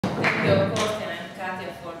of course, and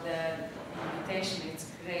Katya, for the invitation.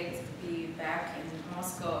 It's great to be back in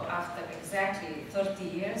Moscow after exactly 30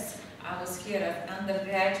 years. I was here as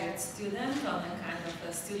undergraduate student on a kind of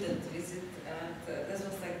a student visit, and this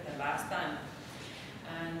was like the last time.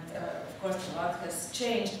 And of course, a lot has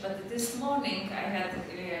changed, but this morning I had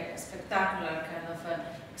a spectacular kind of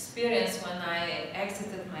experience when I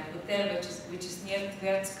exited my hotel, which is near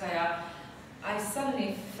Tverskaya. I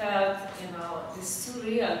suddenly felt, this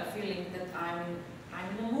surreal feeling that I'm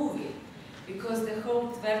in a movie, because the whole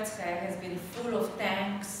Tverskaya has been full of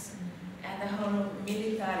tanks, and the whole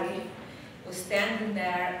military was standing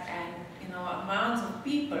there, and amounts of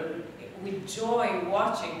people with joy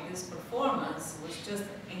watching this performance was just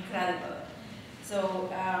incredible. So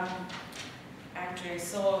actually,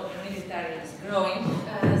 so the military is growing,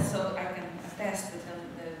 so I can attest that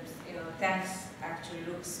the tanks actually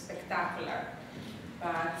look spectacular,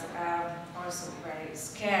 but also very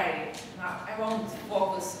scary. Now, I won't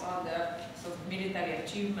focus on the sort of military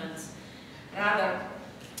achievements. Rather,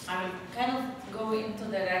 I will kind of go into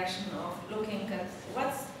the direction of looking at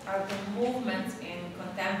what are the movements in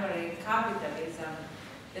contemporary capitalism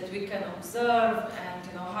that we can observe,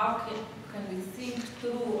 and how can we think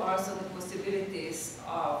through also the possibilities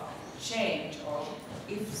of change, or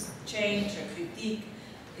if change or critique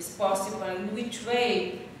is possible, in which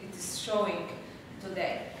way it is showing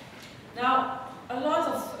today. Now, a lot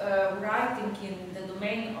of writing in the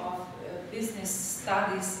domain of business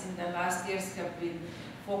studies in the last years have been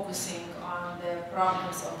focusing on the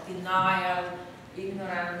problems of denial,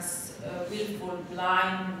 ignorance, willful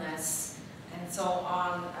blindness, and so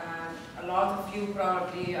on. A lot of you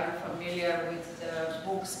probably are familiar with the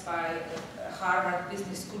books by Harvard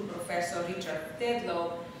Business School professor Richard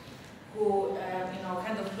Tedlow, who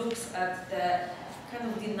kind of looks at the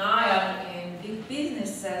kind of denial in big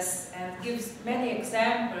businesses and gives many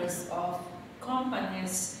examples of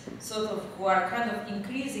companies sort of who are kind of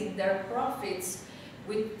increasing their profits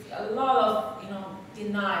with a lot of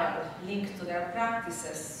denial linked to their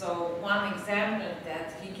practices. So one example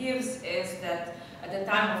that he gives is that at the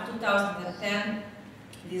time of 2010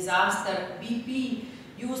 disaster, BP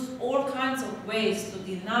used all kinds of ways to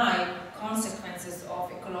deny consequences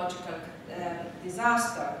of ecological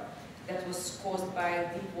disaster that was caused by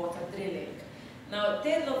deep water drilling. Now,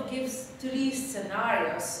 Tedlow gives 3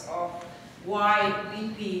 scenarios of why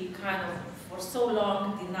BP kind of for so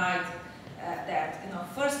long denied that.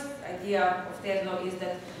 First idea of Tedlow is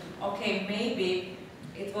that, okay, maybe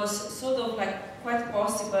it was sort of like quite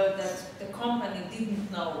possible that the company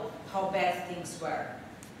didn't know how bad things were.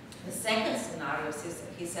 The second scenario is,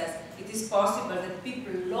 he says, it is possible that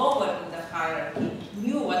people lower in the hierarchy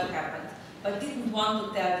knew what happened, but didn't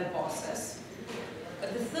want to tell the bosses.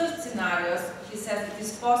 But the third scenario, he says, it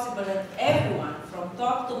is possible that everyone from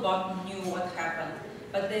top to bottom knew what happened,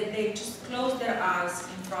 but they just closed their eyes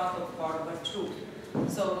in front of horrible truth.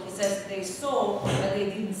 So he says they saw, but they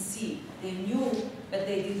didn't see. They knew, but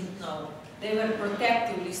they didn't know. They were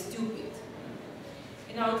protectively stupid.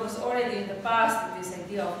 It was already in the past that this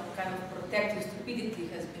idea of kind of protective stupidity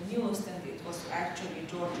has been used, and it was actually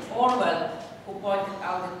George Orwell who pointed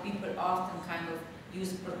out that people often kind of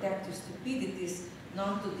use protective stupidities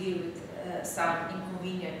not to deal with some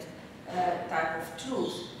inconvenient type of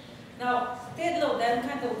truth. Now, Tedlow then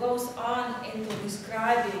kind of goes on into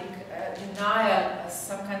describing denial as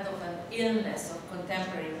some kind of an illness of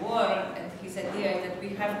contemporary world, and his idea is that we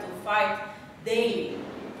have to fight daily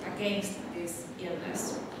against this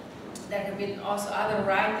illness. There have been also other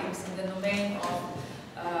writings in the domain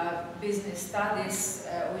of business studies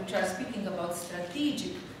which are speaking about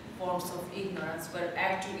strategic forms of ignorance, where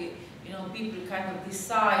actually people kind of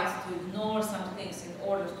decide to ignore some things in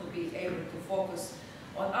order to be able to focus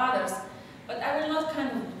on others. But I will not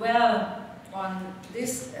kind of dwell on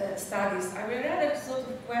these studies. I will rather sort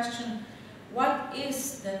of question what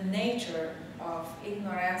is the nature of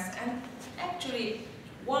ignorance, and actually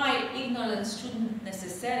why ignorance shouldn't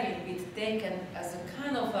necessarily be taken as a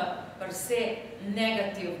kind of a per se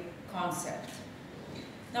negative concept.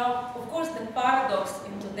 Now, of course, the paradox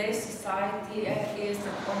in today's society is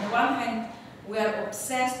that on the one hand, we are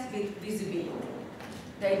obsessed with visibility.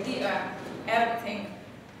 The idea everything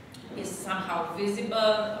is somehow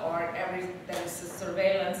visible, or there is a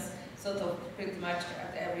surveillance sort of pretty much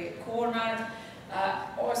at every corner.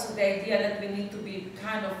 Also the idea that we need to be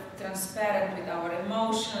kind of transparent with our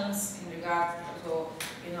emotions in regard to,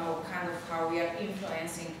 kind of how we are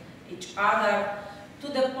influencing each other, to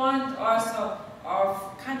the point also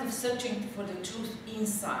of kind of searching for the truth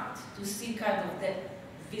inside, to see kind of the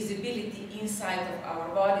visibility inside of our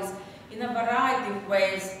bodies in a variety of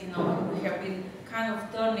ways. We have been kind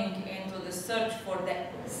of turning into the search for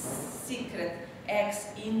the secret X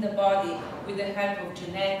in the body with the help of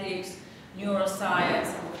genetics, neuroscience,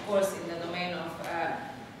 and of course in the domain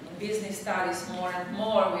of business studies more and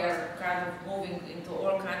more. We are kind of moving into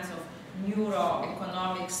all kinds of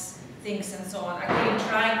neuroeconomics things and so on. Again,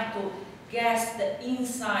 trying to guess the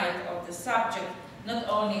inside of the subject, not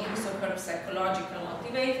only his or her psychological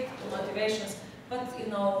motivations, but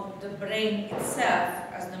the brain itself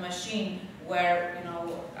as the machine where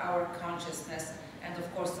our consciousness and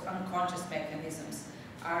of course unconscious mechanisms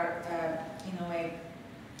are in a way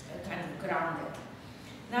kind of grounded.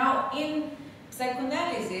 Now in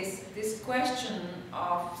psychoanalysis, this question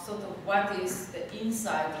of sort of what is the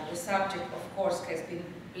inside of the subject, of course, has been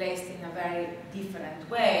placed in a very different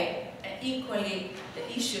way, and equally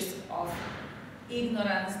the issues of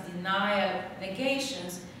ignorance, denial,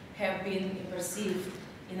 negations have been perceived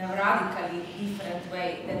in a radically different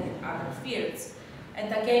way than in other fields.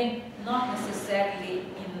 And again, not necessarily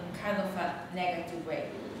in kind of a negative way.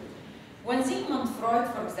 When Sigmund Freud,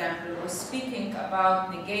 for example, was speaking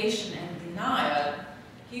about negation and denial,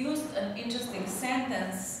 he used an interesting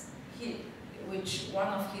sentence which one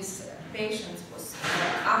of his patients was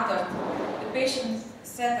uttered. The patient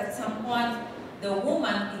said at some point, "The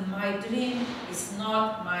woman in my dream is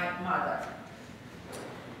not my mother."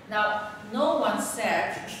 Now, no one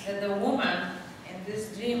said that the woman in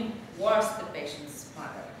this dream was the patient's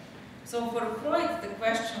mother. So for Freud, the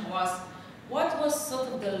question was, what was sort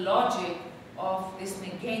of the logic of this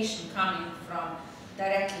negation coming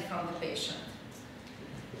directly from the patient?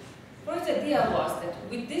 Freud's idea was that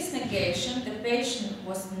with this negation, the patient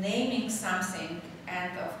was naming something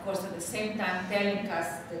and, of course, at the same time telling us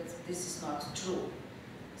that this is not true.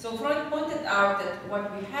 So Freud pointed out that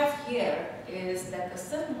what we have here is that a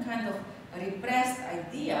certain kind of repressed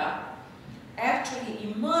idea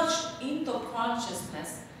actually emerged into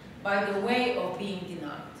consciousness by the way of being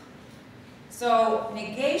denied. So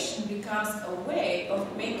negation becomes a way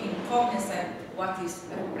of making cognizant what is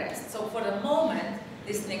repressed. So for a moment,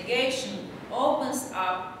 this negation opens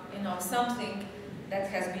up, something that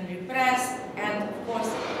has been repressed, and of course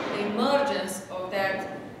the emergence of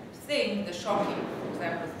that thing, the shocking, for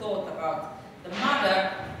example, thought about the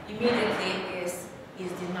mother, immediately is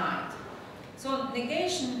denied. So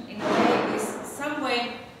negation, in a way, is some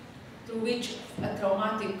way through which a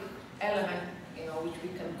traumatic element, which we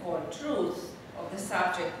can call truth of the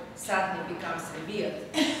subject, suddenly becomes revealed.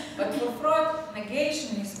 But for Freud,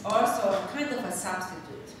 negation is also kind of a substitute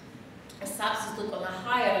on a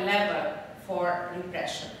higher level for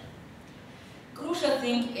repression. Crucial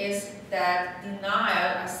thing is that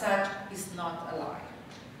denial as such is not a lie.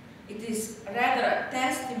 It is rather a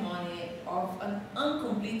testimony of an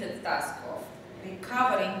uncompleted task of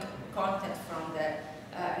recovering content from the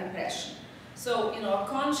repression. So, a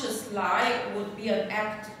conscious lie would be an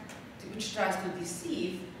act which tries to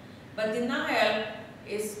deceive, but denial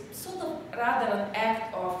is sort of rather an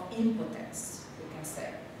act of impotence, we can say.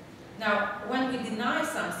 Now, when we deny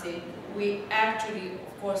something, we actually,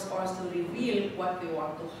 of course, also reveal what we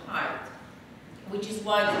want to hide, which is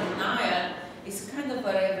why the denial is kind of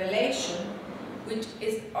a revelation, which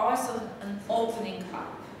is also an opening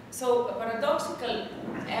up. So a paradoxical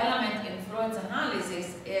element in Freud's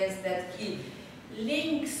analysis is that he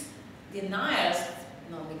links denials,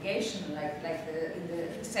 negation, like in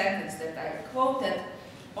the sentence that I quoted,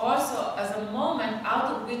 also as a moment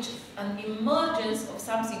out of which an emergence of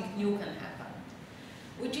something new can happen.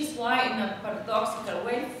 Which is why, in a paradoxical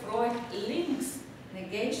way, Freud links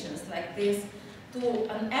negations like this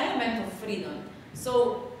to an element of freedom.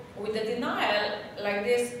 So with the denial like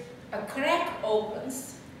this, a crack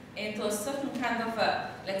opens into a certain kind of a,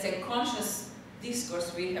 let's say, conscious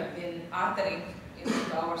discourse we have been uttering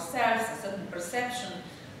into ourselves, a certain perception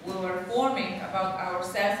we were forming about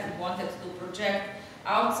ourselves and wanted to project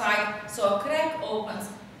outside. So a crack opens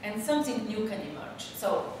and something new can emerge.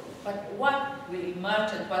 So, but what will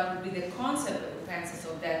emerge and what will be the consequences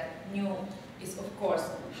of that new is, of course,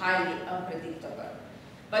 highly unpredictable.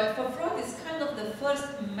 But for Freud, it's kind of the first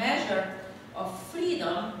measure of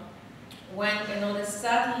freedom when,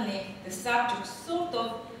 suddenly the subject sort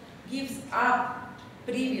of gives up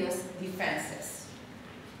previous defenses.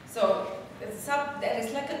 So there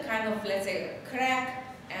is like a kind of, let's say, a crack,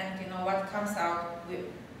 and what comes out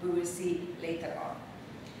we will see later on.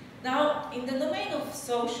 Now, in the domain of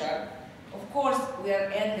social, of course, we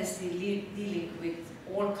are endlessly dealing with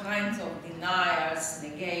all kinds of denials,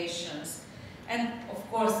 negations, and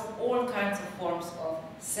of course, all kinds of forms of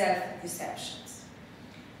self-deceptions.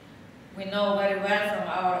 We know very well from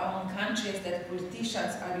our own countries that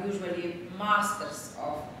politicians are usually masters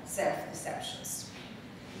of self-deceptions.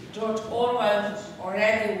 George Orwell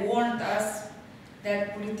already warned us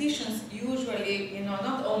that politicians usually,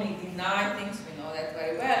 not only deny things, we know that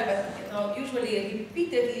very well, but usually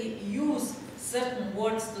repeatedly use certain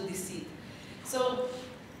words to deceive. So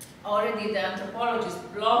already the anthropologist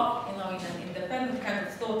Bloch, in an independent kind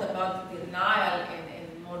of thought about denial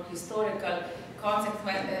in more historical context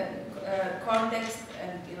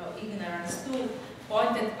and ignorance too,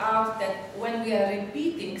 pointed out that when we are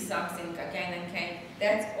repeating something again and again,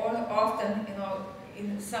 that's often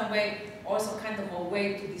in some way also kind of a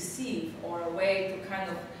way to deceive or a way to kind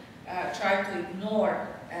of try to ignore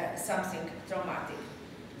something traumatic.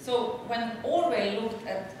 So when Orwell looked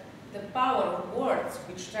at the power of words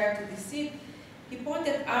which try to deceive, he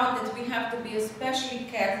pointed out that we have to be especially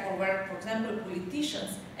careful where, for example,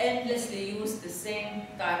 politicians endlessly use the same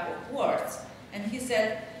type of words. And he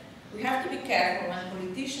said, we have to be careful when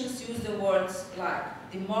politicians use the words like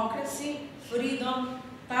democracy, freedom,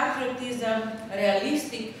 patriotism,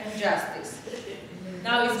 realistic, and justice.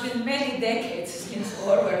 Now, it's been many decades since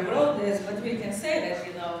Orwell wrote this, but we can say that,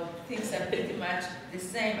 things are pretty much the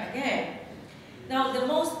same again. Now, the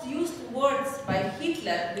most used words by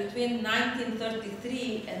Hitler between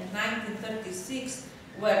 1933 and 1936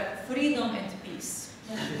 were freedom and peace.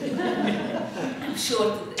 I'm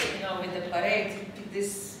sure, with the parade,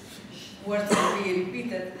 this words will be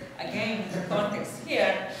repeated again in the context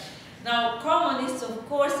here. Now, communists, of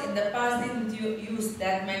course, in the past didn't use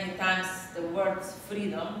that many times the words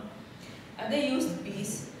freedom, and they used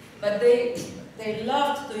peace, but they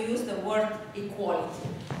loved to use the word equality.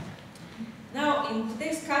 Now, in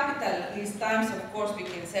today's capitalist times, of course, we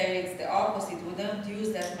can say it's the opposite. We don't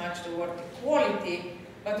use that much the word equality,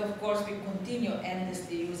 but of course, we continue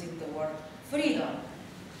endlessly using the word freedom.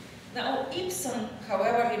 Now, Ibsen,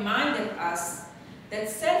 however, reminded us that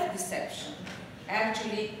self-deception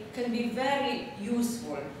actually can be very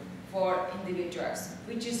useful for individuals,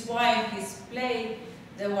 which is why in his play,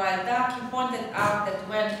 The Wild Duck, he pointed out that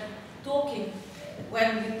when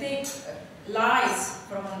we take lies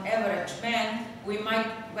from an average man, we might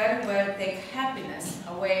very well take happiness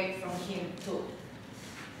away from him too.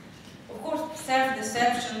 Of course,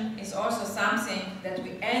 self-deception is also something that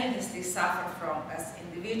we endlessly suffer from as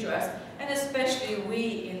individuals, and especially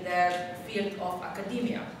we in the field of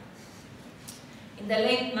academia. In the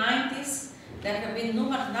late 90s, there have been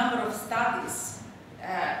a number of studies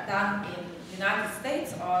done in the United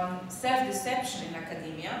States on self-deception in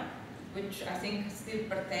academia, which I think still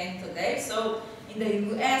pertain today. So in the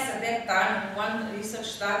US at that time, in one research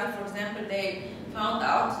study, for example, they found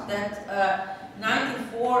out that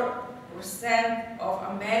 94% of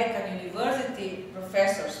American university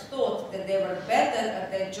professors thought that they were better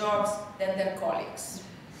at their jobs than their colleagues.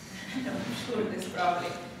 I'm sure this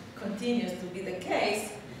probably continues to be the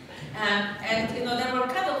case. And there were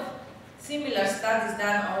kind of similar studies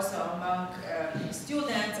done also among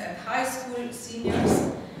students and high school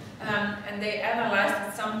seniors. And they analyzed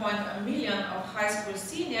at some point 1 million of high school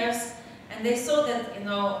seniors, and they saw that,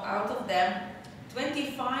 out of them,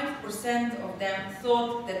 25% of them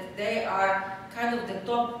thought that they are kind of the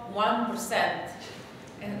top 1%,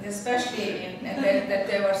 and especially that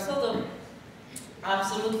they were sort of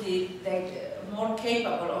absolutely more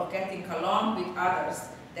capable of getting along with others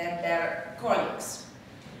than their colleagues.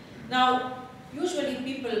 Now, usually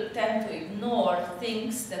people tend to ignore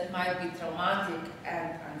things that might be traumatic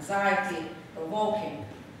and anxiety-provoking.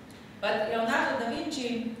 But Leonardo da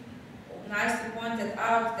Vinci nicely pointed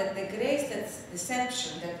out that the greatest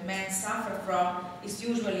deception that men suffer from is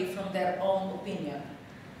usually from their own opinion.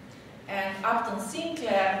 And Upton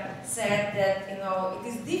Sinclair said that it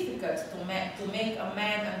is difficult to make a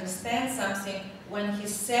man understand something when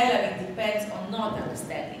his salary depends on not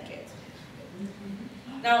understanding it.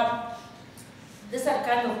 Now, these are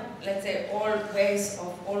kind of, let's say, all ways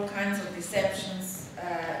of all kinds of deceptions,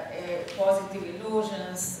 positive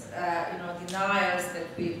illusions, denials that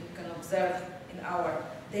we can observe in our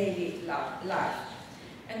daily life.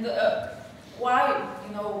 And why,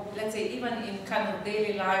 let's say, even in kind of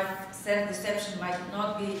daily life, self-deception might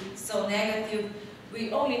not be so negative,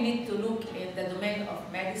 we only need to look in the domain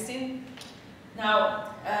of medicine.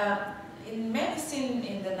 Now, in medicine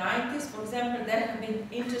in the 90s, for example, there have been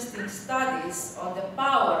interesting studies on the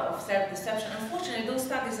power of self-deception. Unfortunately, those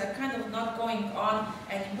studies are kind of not going on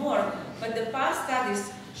anymore, but the past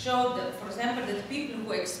studies showed that, for example, that people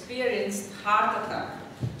who experienced heart attack,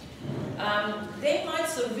 they might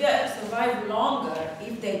survive longer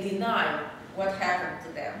if they deny what happened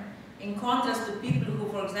to them, in contrast to people who,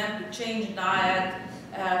 for example, change diet,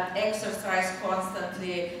 exercise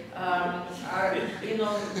constantly, are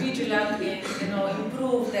vigilant in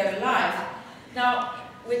improve their life. Now,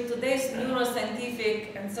 with today's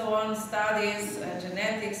neuroscientific and so on studies,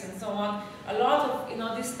 genetics and so on, a lot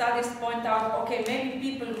of these studies point out, okay, maybe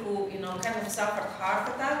people who kind of suffered heart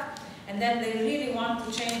attack and then they really want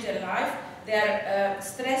to change their life, their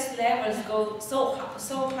stress levels go so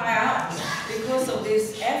high up because of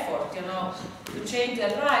this effort, to change their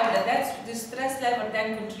life, that this stress level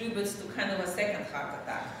then contributes to kind of a second heart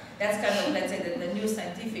attack. That's kind of, let's say, the new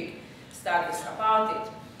scientific studies about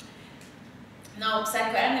it. Now,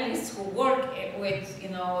 psychoanalysts who work with,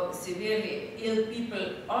 severely ill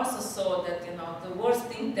people also saw that, the worst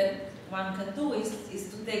thing that one can do is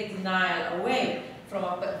to take denial away from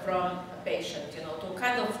a patient, to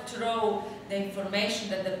kind of throw the information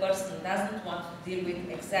that the person doesn't want to deal with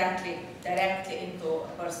exactly, directly into a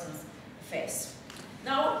person's face.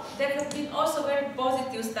 Now, there have been also very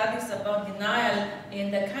positive studies about denial in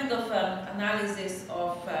the kind of analysis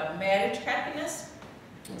of marriage happiness.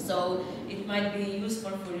 So it might be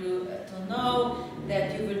useful for you to know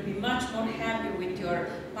that you will be much more happy with your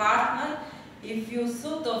partner if you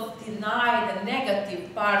sort of deny the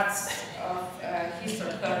negative parts of his or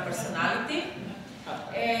her personality.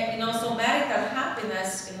 So marital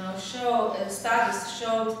happiness, studies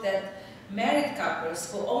showed that married couples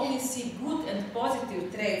who only see good and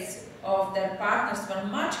positive traits of their partners were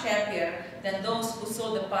much happier than those who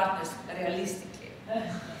saw the partners realistically.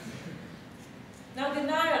 Now,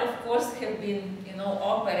 denial, of course, have been,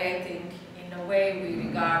 operating in the way we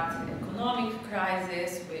regard economic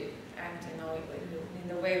crisis, in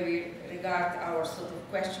the way we regard our sort of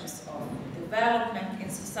questions of development in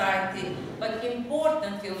society. But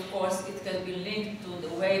importantly, of course, it can be linked to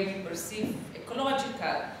the way we perceive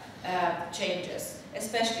ecological changes,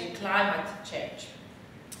 especially climate change.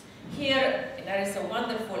 Here, there is a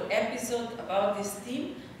wonderful episode about this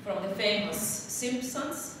theme from the famous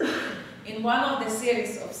Simpsons. In one of the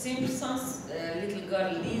series of Simpsons, the little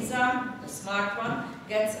girl Lisa, the smart one,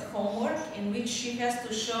 gets homework in which she has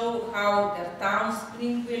to show how their town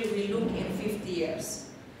Springfield will look in 50 years.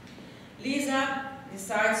 Lisa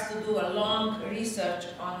decides to do a long research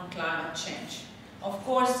on climate change. Of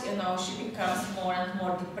course, she becomes more and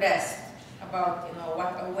more depressed about,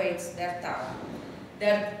 what awaits their town.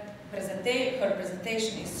 Her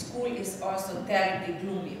presentation in school is also terribly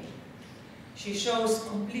gloomy. She shows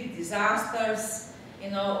complete disasters,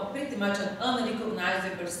 pretty much an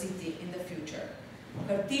unrecognizable city in the future.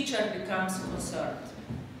 Her teacher becomes concerned.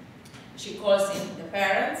 She calls in the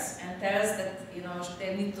parents and tells that,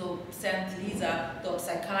 they need to send Lisa to a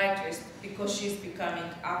psychiatrist because she's becoming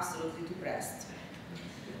absolutely depressed.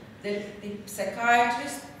 The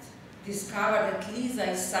psychiatrist discovered that Lisa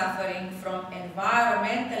is suffering from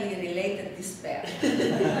environmentally related despair.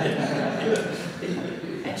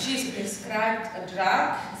 And she's prescribed a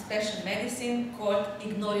drug, special medicine called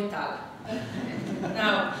Ignorital.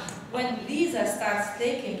 Now, when Lisa starts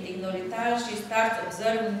taking Ignorital, she starts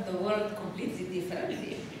observing the world completely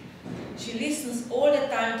differently. She listens all the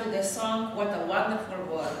time to the song, What a Wonderful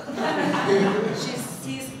World. She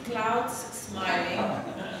sees clouds smiling.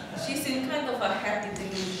 She's in kind of a happy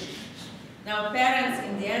delusion. Now, parents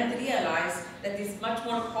in the end realize that it's much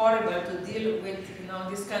more horrible to deal with,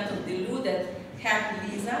 this kind of deluded,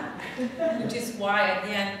 happy Lisa, which is why at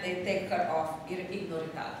the end they take her off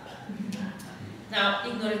Ignorital. Now,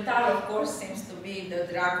 Ignorital, of course, seems to be the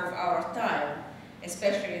drug of our time,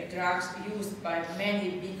 especially drugs used by many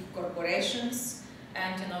big corporations.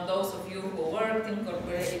 And those of you who worked in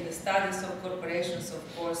the studies of corporations,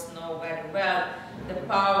 of course, know very well the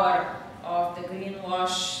power of the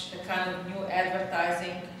greenwash, the kind of new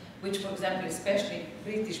advertising, which, for example, especially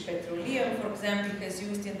British Petroleum, for example, has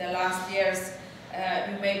used in the last years.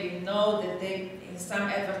 You maybe know that they, in some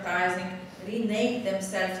advertising, renamed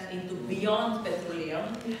themselves into Beyond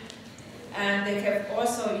Petroleum. And they have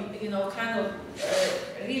also, kind of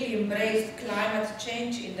really embraced climate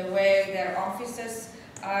change in the way their offices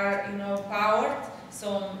are, powered.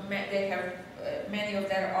 So they have many of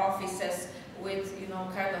their offices with,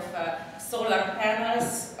 kind of solar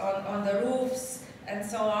panels on the roofs and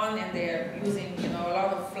so on, and they're using, a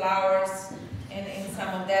lot of flowers in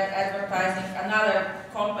some of their advertising. Another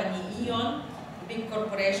company, E.ON, a big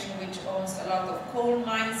corporation which owns a lot of coal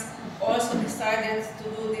mines, also decided to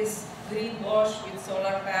do this greenwash with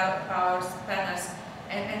solar panels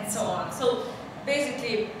and so on. So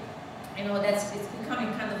basically, it's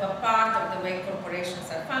becoming kind of a part of the way corporations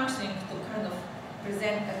are functioning to kind of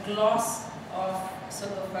present a gloss of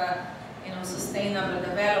sort of sustainable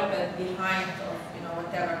development behind of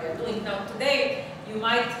whatever they're doing. Now today, you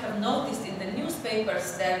might have noticed in the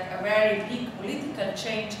newspapers that a very big political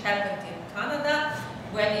change happened in Canada,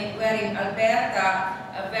 where in Alberta,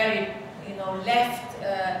 a very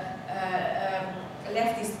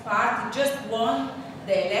leftist party just won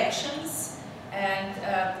the elections, and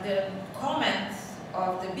the comment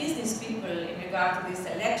of the business people in regard to these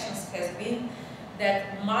elections has been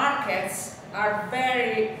that markets are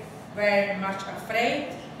very, very much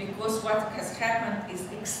afraid because what has happened is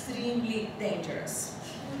extremely dangerous.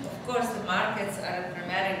 Of course, the markets are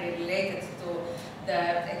primarily related to the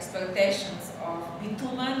exploitations of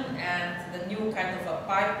bitumen and the new kind of a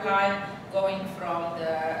pipeline going from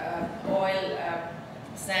the oil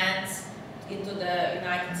sands into the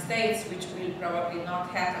United States, which will probably not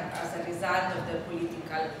happen as a result of the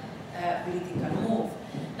political move.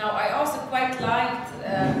 Now, I also quite liked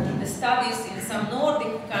the studies in some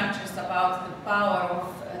Nordic countries about the power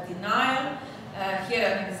of denial.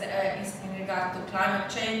 Here in regard to climate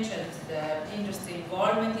change and the industry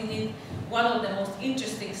involvement in it. One of the most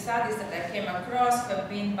interesting studies that I came across have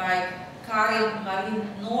been by Karin Marin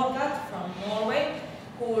Norgard from Norway,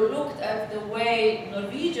 who looked at the way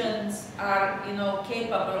Norwegians are,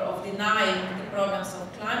 capable of denying the problems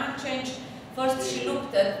of climate change. First, she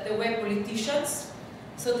looked at the way politicians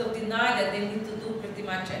sort of deny that they need to do pretty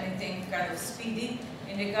much anything kind of speedy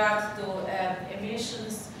in regard to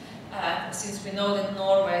emissions. Since we know that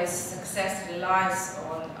Norway's success relies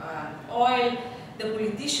on oil, the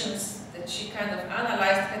politicians that she kind of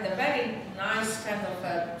analyzed had a very nice kind of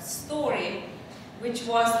a story, which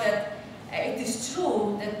was that it is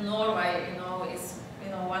true that Norway, is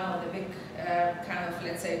one of the big kind of,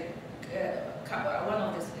 let's say, one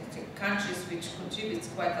of the countries which contributes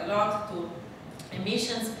quite a lot to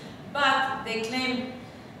emissions, but they claim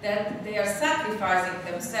that they are sacrificing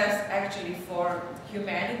themselves actually for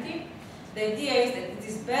humanity. The idea is that it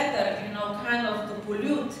is better, kind of to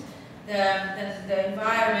pollute the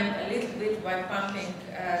environment a little bit by pumping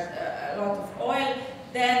a lot of oil,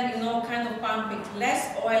 then, kind of pumping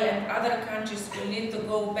less oil, and other countries will need to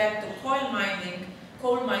go back to coal mining,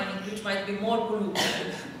 which might be more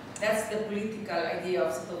polluting. That's the political idea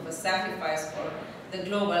of sort of a sacrifice for the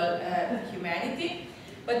global humanity.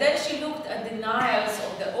 But then she looked at denials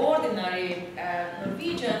of the ordinary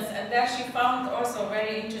Norwegians, and there she found also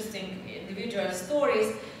very interesting individual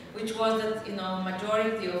stories, which was that,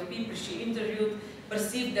 majority of people she interviewed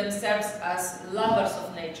perceived themselves as lovers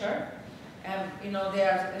of nature. They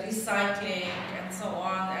are recycling and so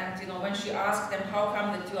on, and when she asked them how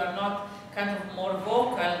come that you are not kind of more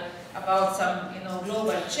vocal about some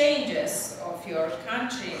global changes of your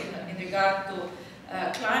country in regard to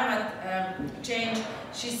climate change,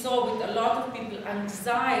 she saw with a lot of people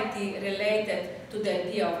anxiety related to the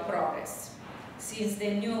idea of progress, since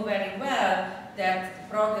they knew very well that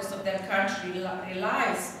progress of their country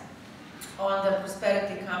relies on the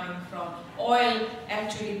prosperity coming from oil.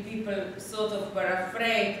 Actually, people sort of were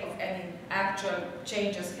afraid of any actual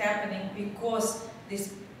changes happening because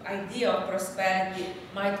this idea of prosperity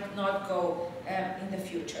might not go in the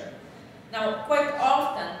future. Now, quite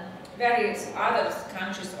often, various other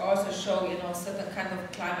countries also show, certain kind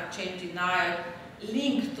of climate change denial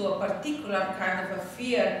linked to a particular kind of a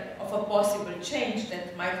fear of a possible change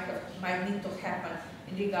that might need to happen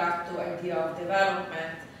in regard to idea of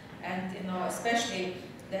development, and especially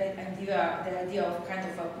the idea of kind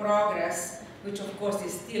of a progress, which of course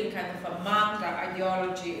is still kind of a mantra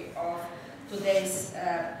ideology of today's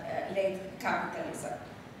late capitalism.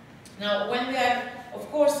 Now, when we are, of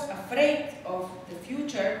course, afraid of the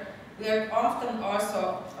future, we are often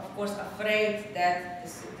also, of course, afraid that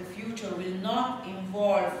the future will not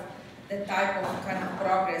involve the type of kind of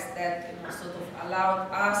progress that sort of allowed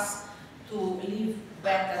us to live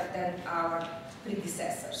better than our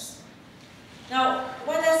predecessors. Now,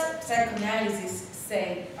 what does psychoanalysis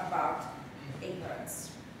say about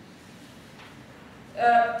ignorance?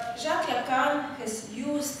 Jacques Lacan has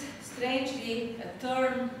used, strangely, a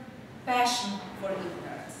term passion for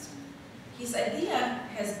ignorance. His idea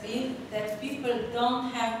has been that people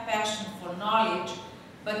don't have passion for knowledge,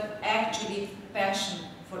 but actually passion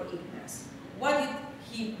for ignorance. What did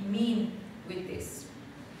he mean with this?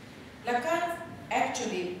 Lacan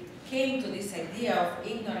actually came to this idea of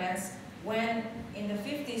ignorance when, in the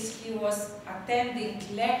 50s, he was attending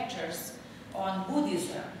lectures on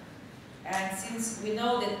Buddhism. And since we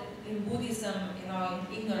know that in Buddhism,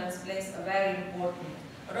 ignorance plays a very important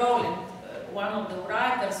role, and one of the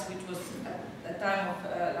writers, which was at the time of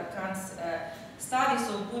Lacan's studies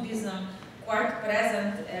of Buddhism, quite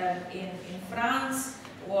present in France,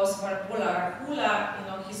 was Varpola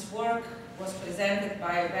Rahula. His work was presented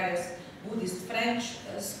by various Buddhist French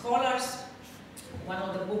scholars. One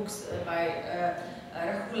of the books by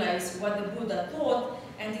Rahula is What the Buddha Taught,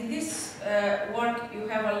 and in this work you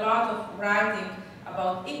have a lot of writing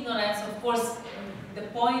about ignorance. Of course, the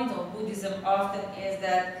point of Buddhism often is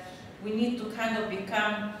that we need to kind of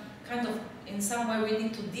become, in some way we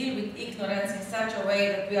need to deal with ignorance in such a way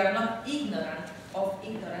that we are not ignorant of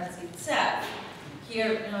ignorance itself.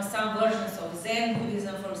 Here, some versions of Zen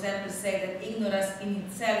Buddhism, for example, say that ignorance in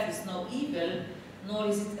itself is no evil, nor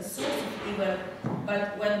is it a source of evil,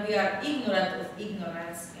 but when we are ignorant of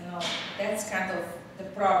ignorance, that's kind of the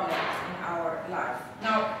problem in our life.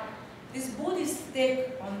 Now, this Buddhist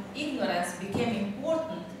take on ignorance became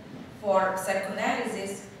important for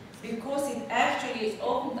psychoanalysis because it actually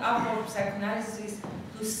opened up for psychoanalysis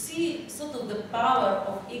to see sort of the power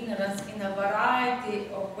of ignorance in a variety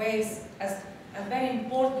of ways as a very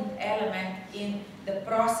important element in the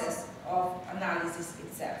process of analysis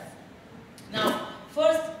itself. Now,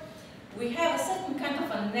 first, we have a certain kind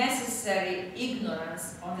of a necessary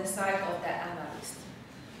ignorance on the side of the analyst.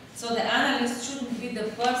 So the analyst shouldn't be the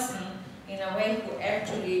person, in a way, who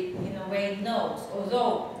actually, in a way, knows.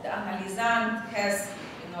 Although the analysant has,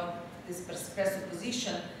 this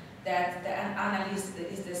presupposition that the analyst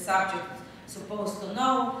is the subject supposed to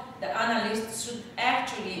know, the analyst should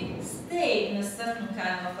actually stay in a certain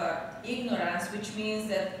kind of ignorance, which means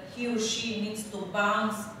that he or she needs to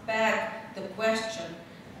bounce back the question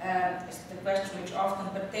which often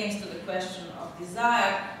pertains to the question of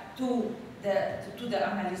desire, to the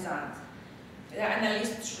analysant. The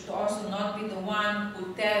analyst should also not be the one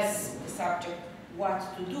who tells the subject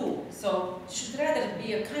what to do. So should rather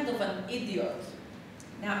be a kind of an idiot,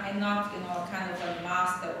 and not a kind of a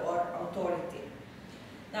master or authority.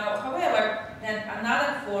 Now, however, then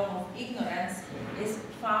another form of ignorance is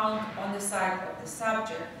found on the side of the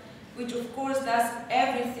subject, which of course does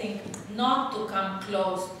everything not to come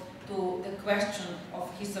close to the question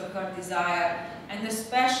of his or her desire, and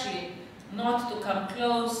especially not to come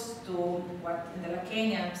close to what in the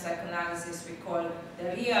Lacanian psychoanalysis we call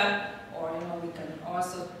the real, or we can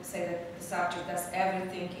also say that the subject does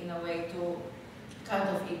everything in a way to kind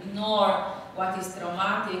of ignore what is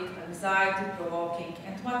traumatic, anxiety-provoking,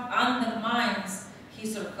 and what undermines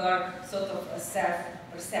his or her sort of a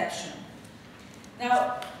self-perception.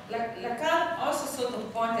 Now, Lacan also sort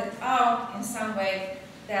of pointed out in some way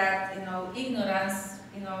that ignorance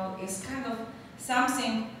is kind of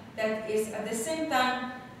something that is at the same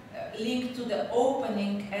time linked to the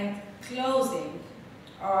opening and closing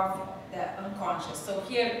of the unconscious. So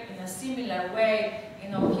here, in a similar way, he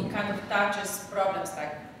kind of touches problems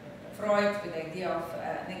like Freud with the idea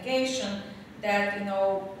of negation, that,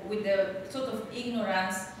 with the sort of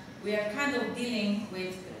ignorance, we are kind of dealing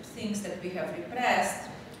with things that we have repressed,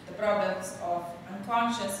 the problems of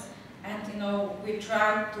unconscious, and, we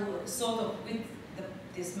try to sort of, with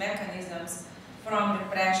these mechanisms, from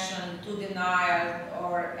repression to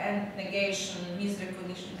denial and negation,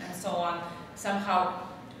 misrecognition, and so on, somehow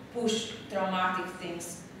push traumatic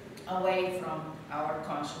things away from our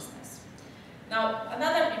consciousness. Now,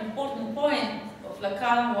 another important point of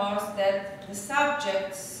Lacan was that the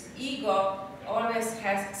subject's ego always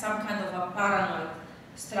has some kind of a paranoid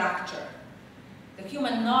structure. The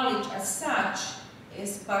human knowledge as such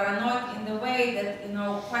is paranoid in the way that,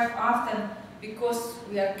 quite often, because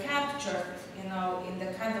we are captured, in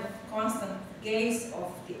the kind of constant gaze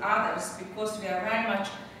of the others, because we are very much,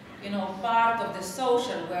 part of the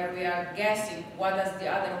social, where we are guessing what does the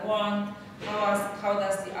other want, how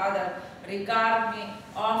does the other regard me.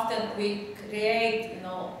 Often we create,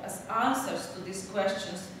 as answers to these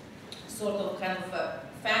questions, sort of kind of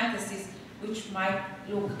fantasies which might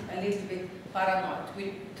look a little bit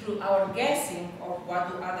paranoid. Through our guessing of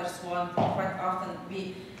what do others want, quite often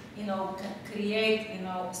we create,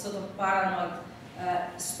 sort of paranoid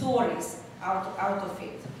stories out of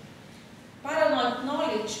it. Paranoid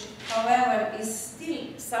knowledge, however, is still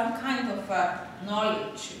some kind of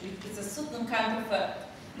knowledge. It's a certain kind of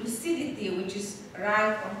lucidity which is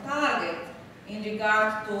right on target in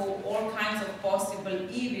regard to all kinds of possible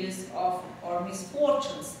evils or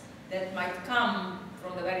misfortunes that might come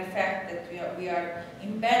from the very fact that we are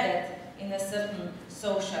embedded in a certain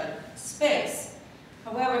social space.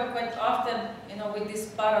 However, quite often, with this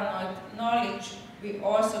paranoid knowledge, we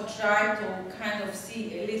also try to kind of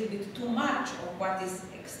see a little bit too much of what is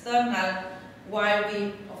external, while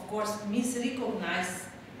we, of course, misrecognize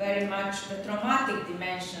very much the traumatic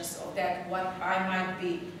dimensions of that, what I might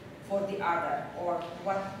be for the other, or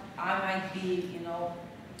what I might be,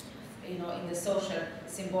 in the social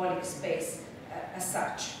symbolic space as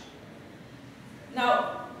such.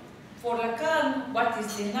 Now, for Lacan, what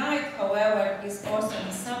is denied, however, is also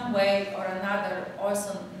in some way or another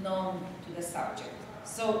also known to the subject.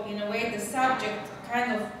 So, in a way, the subject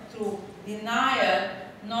kind of through denial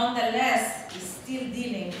nonetheless is still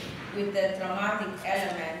dealing with the traumatic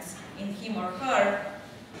elements in him or her,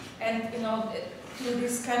 and through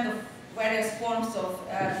this kind of various forms of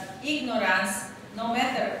ignorance, no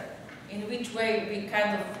matter in which way we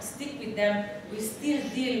kind of stick with them, we still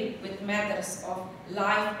deal with matters of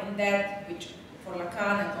life and death, which for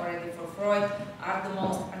Lacan and already for Freud are the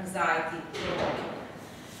most anxiety-provoking.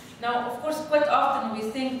 Now, of course, quite often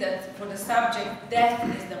we think that for the subject, death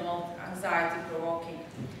is the most anxiety-provoking.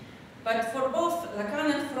 But for both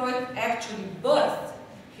Lacan and Freud, actually birth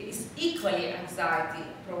is equally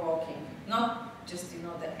anxiety-provoking. Not just,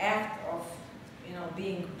 the act of,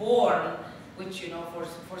 being born, which,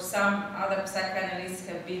 for some other psychoanalysts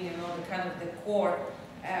have been, the kind of the core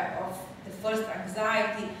of the first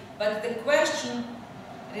anxiety, but the question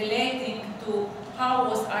relating to how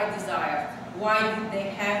was I desired, why did they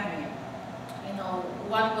have me,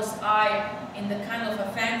 what was I in the kind of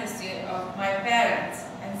a fantasy of my parents,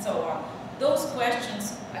 and so on. Those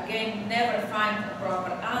questions, again, never find a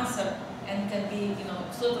proper answer and can be,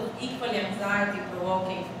 sort of equally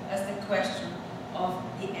anxiety-provoking as the question of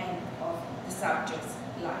the end of the subject's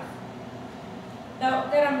life. Now,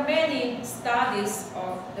 there are many studies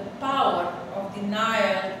of the power of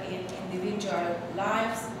denial in individual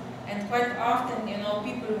lives, and quite often,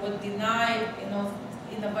 people would deny,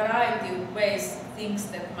 in a variety of ways,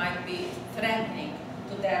 things that might be threatening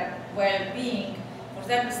to their well-being. For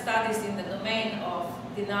example, studies in the domain of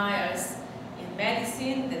denials in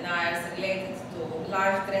medicine, denials related to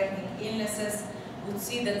life-threatening illnesses, would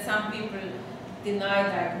see that some people deny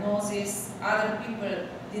diagnosis, other people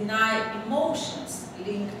deny emotions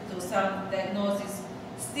linked to some diagnosis,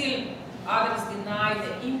 still others deny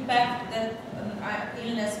the impact that an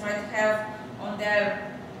illness might have on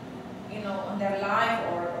their, on their life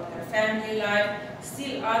or on their family life.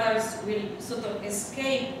 Still others will sort of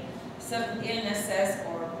escape certain illnesses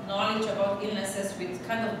or knowledge about illnesses with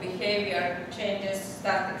kind of behavior changes,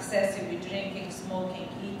 start excessively drinking, smoking,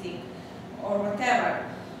 eating, or whatever.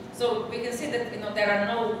 So we can see that there are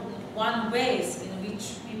no one ways in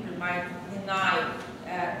which people might deny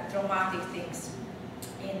traumatic things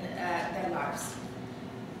in their lives.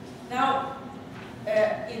 Now,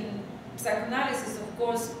 in psychoanalysis, of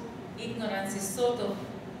course, ignorance is sort of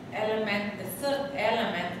element, the third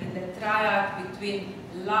element in the triad between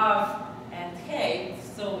love and hate.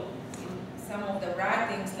 So in some of the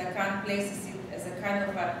writings, Lacan places it as a kind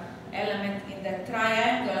of an element in the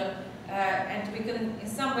triangle, and we can in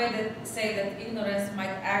some way say that ignorance might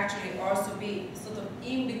actually also be sort of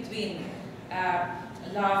in between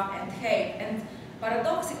love and hate. And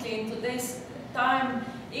paradoxically, in today's time,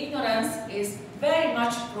 ignorance is very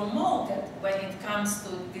much promoted when it comes to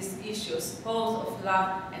these issues, both of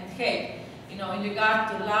love and hate. In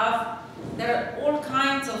regard to love, there are all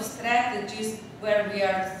kinds of strategies where we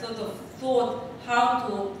are sort of taught how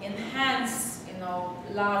to enhance,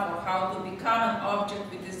 love, or how to become an object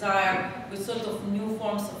we desire with sort of new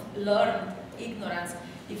forms of learned ignorance.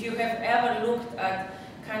 If you have ever looked at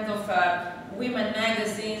kind of women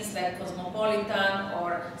magazines like Cosmopolitan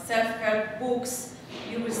or self-help books,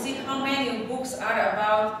 you will see how many books are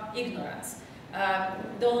about ignorance.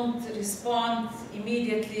 Don't respond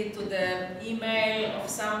immediately to the email of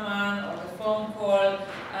someone or the phone call.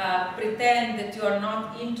 Pretend that you are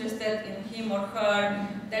not interested in him or her.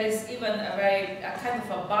 There is even a kind of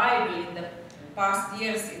a Bible in the past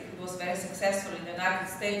years. It was very successful in the United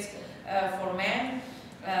States for men.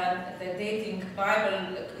 The dating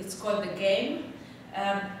Bible, it's called The Game.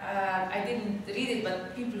 I didn't read it,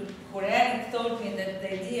 but people who read it told me that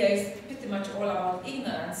the idea is pretty much all about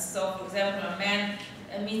ignorance. So, for example, a man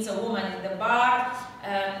meets a woman in the bar,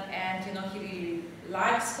 and he really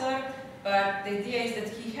likes her, but the idea is that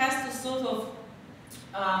he has to sort of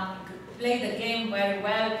play the game very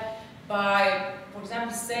well by, for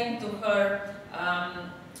example, saying to her,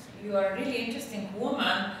 "You are a really interesting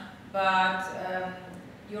woman, but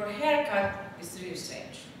your haircut is really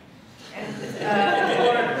strange." And,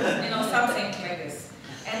 or something like this,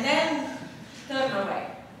 and then turn away,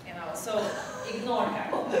 so ignore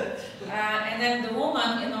her, and then the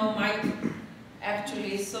woman, might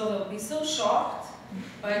actually sort of be so shocked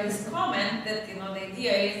by this comment that, the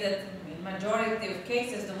idea is that in majority of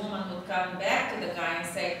cases the woman would come back to the guy and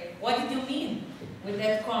say, "What did you mean with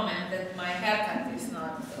that comment that my haircut is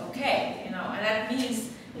not okay?" And that means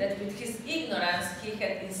that with his ignorance he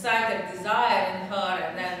had incited desire in her,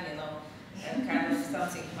 and then, and kind of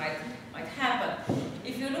something might happen.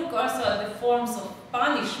 If you look also at the forms of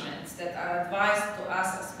punishments that are advised to us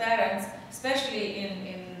as parents, especially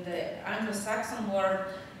in the Anglo-Saxon world,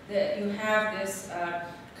 you have this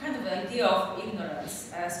kind of idea of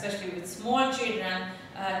ignorance, especially with small children.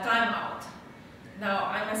 time out. Now,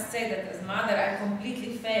 I must say that as a mother, I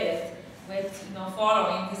completely failed with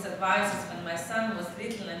following his advices when my son was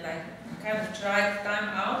little, and I kind of tried time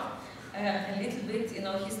out a little bit.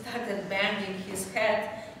 He started banging his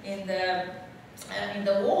head in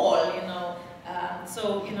the wall.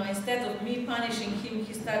 So instead of me punishing him,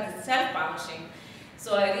 he started self-punishing.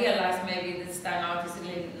 So I realized maybe this time out is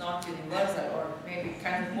really not universal, or maybe it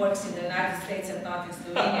kind of works in the United States and not in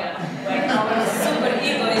Slovenia, where our super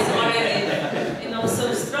ego is already,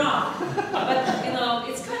 so strong. But,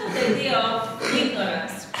 it's kind of the idea of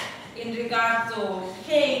ignorance. In regard to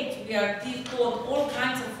hate, we are taught all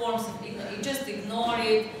kinds of forms of ignorance. You just ignore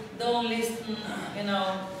it, don't listen,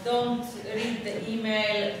 don't read the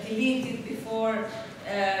email, delete it before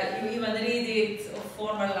you even read it, of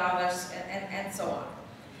former lovers, and so on.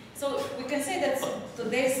 So we can say that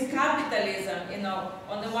today's capitalism,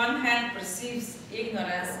 on the one hand perceives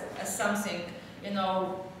ignorance as something,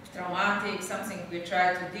 traumatic, something we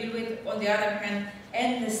try to deal with. On the other hand,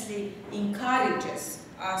 endlessly encourages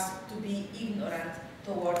us to be ignorant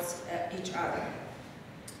towards each other.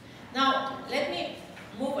 Now, let me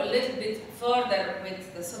move a little bit further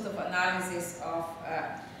with the sort of analysis of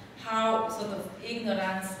how sort of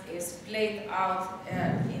ignorance is played out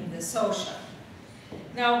in the social.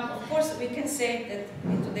 Now, of course, we can say that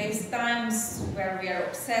in today's times, where we are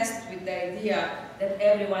obsessed with the idea that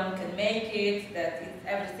everyone can make it, that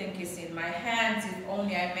everything is in my hands, if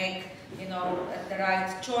only I make, the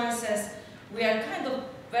right choices, we are kind of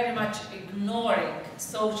very much ignoring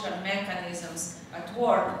social mechanisms at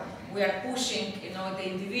work. We are pushing, the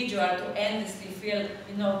individual to endlessly feel,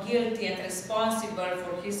 guilty and responsible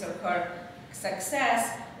for his or her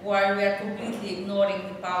success, while we are completely ignoring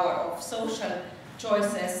the power of social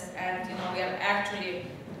choices, and we are actually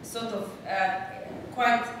sort of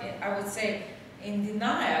quite, I would say, in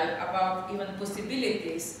denial about even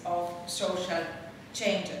possibilities of social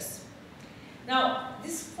changes. Now,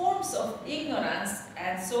 these forms of ignorance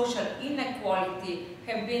and social inequality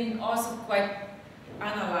have been also quite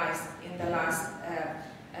analyzed in the last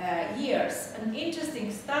years. An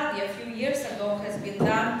interesting study a few years ago has been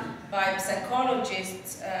done by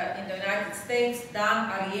psychologists in the United States, Dan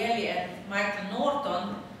Ariely and Michael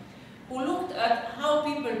Norton, who looked at how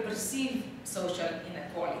people perceive social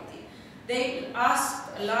inequality. They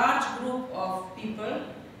asked a large group of people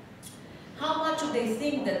how much do they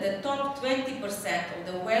think that the top 20%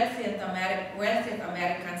 of the wealthy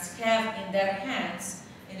Americans have in their hands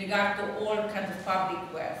in regard to all kinds of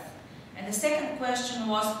public wealth. And the second question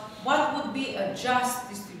was, what would be a just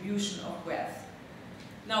distribution of wealth?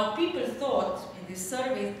 Now, people thought in this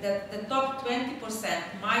survey that the top 20%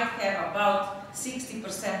 might have about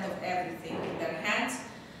 60% of everything in their hands,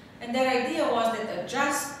 and their idea was that a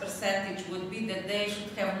just percentage would be that they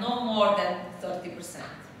should have no more than 30%.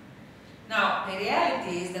 Now, the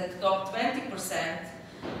reality is that the top 20%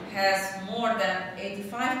 has more than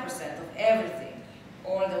 85% of everything,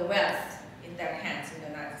 all the wealth in their hands in the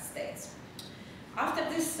United States. After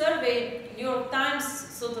this survey, New York Times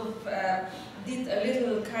sort of did a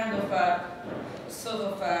little kind of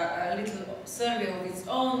a little survey of its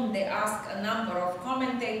own. They asked a number of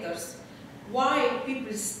commentators why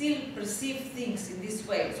people still perceive things in this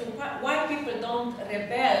way. So why people don't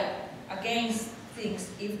rebel against things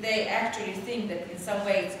if they actually think that in some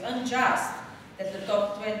way it's unjust that the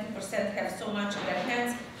top 20% have so much in their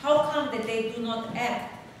hands. How come that they do not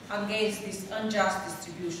act against this unjust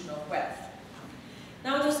distribution of wealth?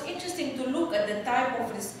 Now, it was interesting to look at the type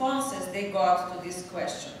of responses they got to these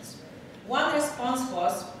questions. One response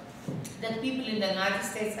was that people in the United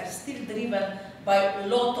States are still driven by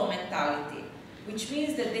lotto mentality, which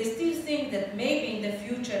means that they still think that maybe in the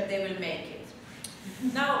future they will make it.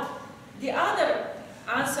 Now, the other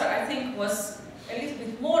answer, I think, was a little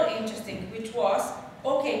bit more interesting, which was,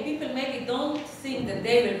 okay, people maybe don't think that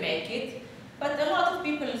they will make it, but a lot of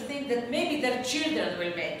people think that maybe their children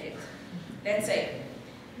will make it. Let's say,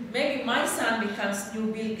 maybe my son becomes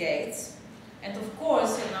new Bill Gates, and of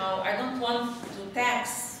course, I don't want to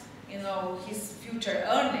tax, his future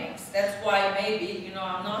earnings. That's why maybe,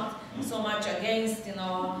 I'm not so much against,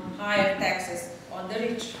 higher taxes on the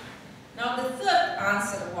rich. Now, the third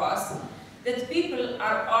answer was that people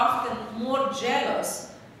are often more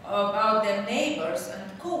jealous about their neighbors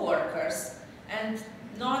and co-workers, and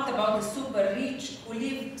not about the super rich who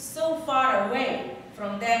live so far away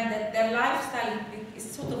from them that their lifestyle is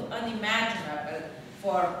sort of unimaginable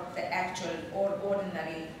for the actual or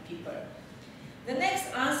ordinary people. The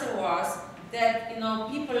next answer was that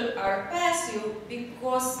people are passive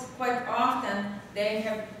because quite often they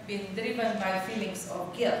have been driven by feelings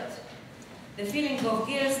of guilt. the feeling of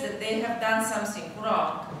guilt that they have done something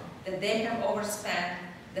wrong, that they have overspent,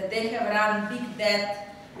 that they have run big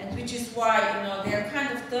debt, and which is why, you know, they are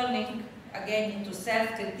kind of turning again into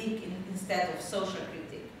self-critique instead of social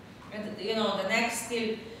critique. And, you know, the next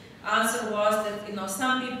still answer was that, you know,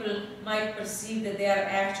 some people might perceive that they are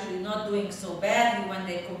actually not doing so badly when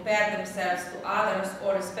they compare themselves to others,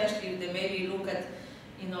 or especially if they maybe look at,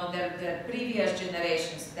 you know, their previous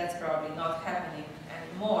generations. That's probably not happening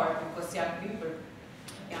anymore because young people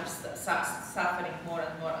are suffering more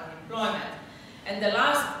and more unemployment. And the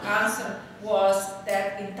last answer was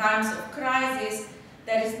that in times of crisis,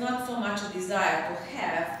 there is not so much a desire to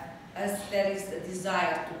have as there is a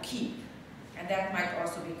desire to keep. And that might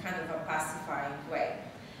also be kind of a pacifying way.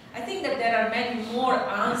 I think that there are many more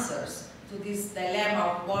answers to this dilemma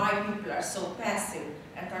of why people are so passive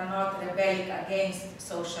and are not rebelling against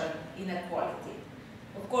social inequality.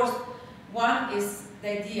 Of course, one is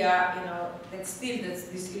the idea, you know, that still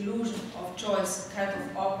this illusion of choice kind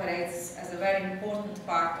of operates as a very important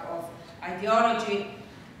part of ideology.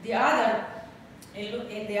 The other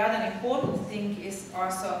important thing is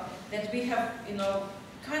also that we have, you know,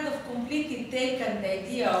 kind of completely taken the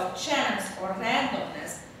idea of chance or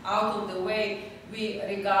randomness out of the way we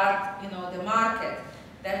regard, you know, the market.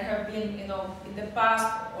 There have been, you know, in the past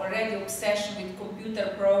already obsession with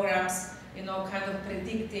computer programs, you know, kind of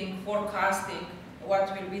predicting, forecasting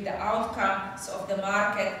what will be the outcomes of the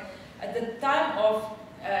market. At the time of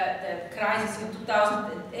the crisis in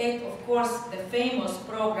 2008, of course, the famous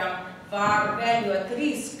program Value at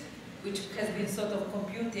Risk, which has been sort of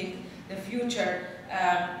computing the future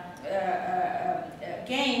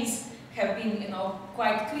gains, have been, you know,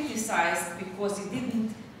 quite criticized because it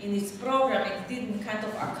didn't, in its program, it didn't kind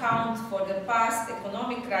of account for the past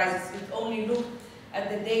economic crisis. It only looked at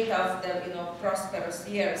the data of the, you know, prosperous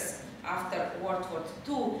years after World War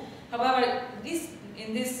II. However,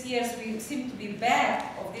 in these years we seem to be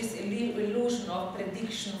back of this illusion of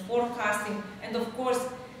prediction, forecasting, and of course,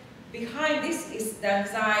 behind this is the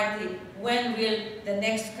anxiety, when will the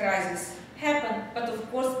next crisis happen? But of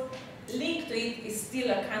course, linked to it is still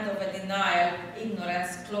a kind of a denial,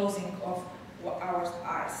 ignorance, closing of our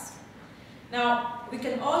eyes. Now, we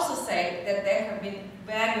can also say that there have been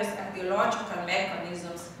various ideological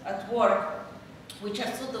mechanisms at work which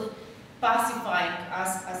are sort of pacifying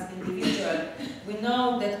us as individuals. We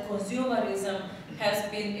know that consumerism has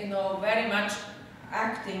been, you know, very much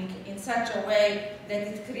acting in such a way that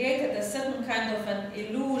it created a certain kind of an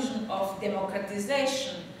illusion of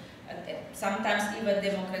democratization, sometimes even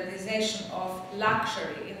democratization of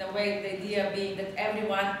luxury, in a way the idea being that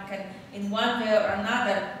everyone can, in one way or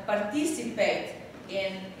another, participate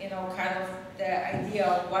in, you know, kind of the idea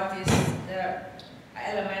of what is the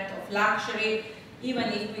element of luxury, even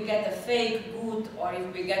if we get a fake good or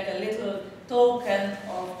if we get a little token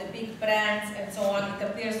of the big brands and so on. It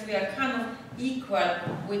appears we are kind of equal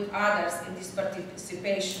with others in this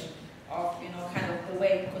participation of, you know, kind of the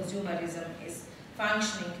way consumerism is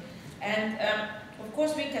functioning. And of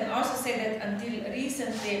course we can also say that until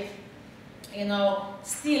recently, you know,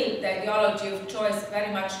 still the ideology of choice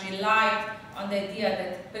very much relied on the idea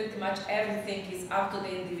that pretty much everything is up to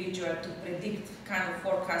the individual to predict, kind of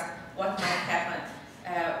forecast what might happen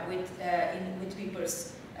with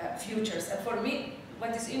people's futures. And for me,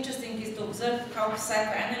 what is interesting is to observe how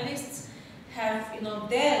psychoanalysts have, you know,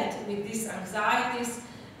 dealt with these anxieties.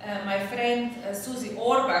 My friend Susie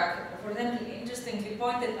Orbach, for example, interestingly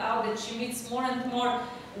pointed out that she meets more and more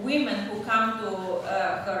women who come to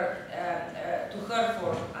her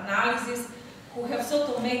for analysis, who have sort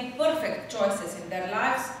of made perfect choices in their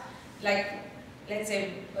lives, like, let's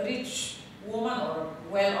say, a rich woman or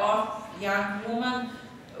well-off young woman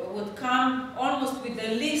would come almost with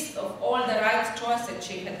a list of all the right choices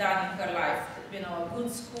she had done in her life. You know, a good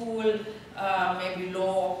school, maybe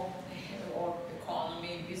law or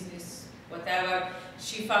economy, business, whatever.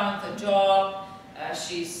 She found a job,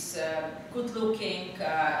 she's good-looking,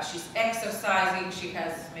 she's exercising, she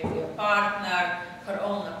has maybe a partner, her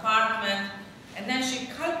own apartment, and then she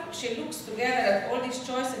looks together at all these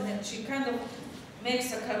choices and then she kind of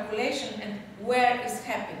makes a calculation, and where is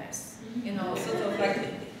happiness? You know, sort of like,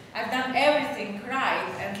 I've done everything right,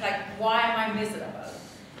 and like, why am I miserable?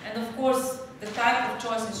 And of course, the type of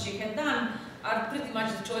choices she had done are pretty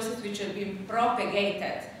much the choices which have been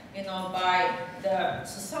propagated, you know, by the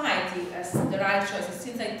society as the right choices.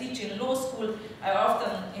 Since I teach in law school, I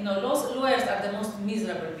often, you know, lawyers are the most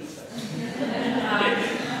miserable people.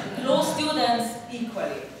 Law students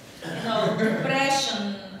equally. You know,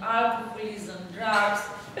 depression, alcoholism, drugs,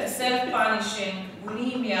 self-punishing,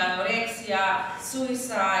 bulimia, anorexia,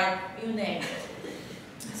 suicide, you name it.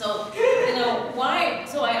 So, you know, why,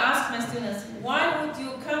 so I ask my students, why would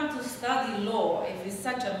you come to study law if it's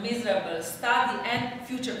such a miserable study and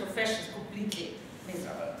future profession is completely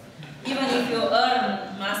miserable? Even if you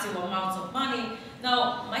earn massive amounts of money.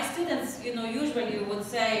 Now, my students, you know, usually would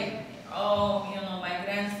say, oh, you know, my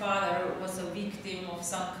grandfather was a victim of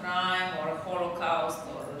some crime or a Holocaust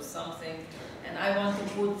or something, and I want to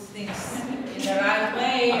put things in the right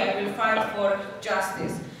way, I will fight for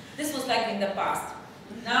justice. This was like in the past.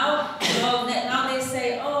 Now, you know, now they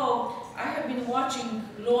say, oh, I have been watching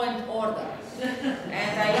Law and Order,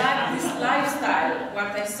 and I like this lifestyle,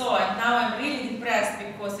 what I saw, and now I'm really depressed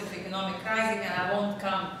because of the economic crisis, and I won't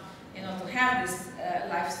come, you know, to have this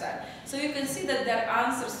lifestyle. So you can see that their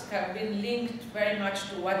answers have been linked very much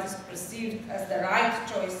to what is perceived as the right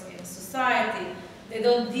choice in society. They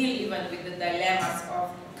don't deal even with the dilemmas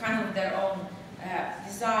of kind of their own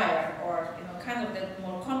desire, or, you know, kind of the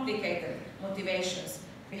more complicated motivations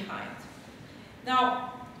behind.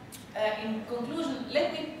 Now, in conclusion,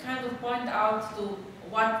 let me kind of point out to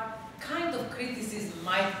what kind of criticism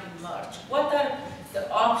might emerge. What are the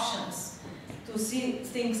options to see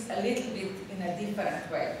things a little bit in a different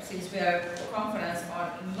way? Since we are a conference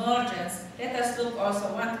on emergence, let us look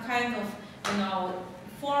also what kind of, you know,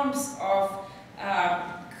 forms of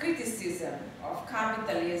criticism of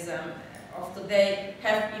capitalism of today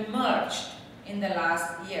have emerged in the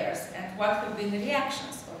last years, and what have been the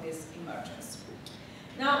reactions of this emergence.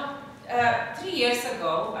 Now, 3 years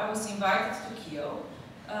ago, I was invited to Kiev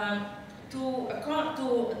to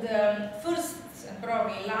the first and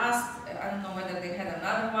probably last, I don't know whether they had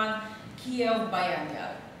another one, Kiev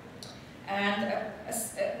Biennial. And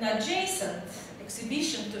an adjacent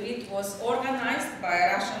exhibition to it was organized by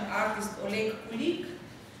a Russian artist, Oleg Kulik,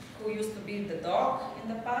 who used to be the dog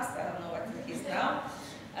in the past, I don't know what he is now.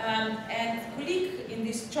 And Kulik, in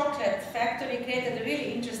this chocolate factory, created a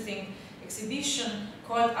really interesting exhibition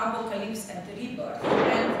called Apocalypse and Rebirth.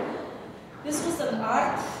 And this was an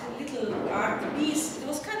little art piece. It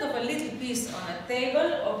was kind of a little piece on a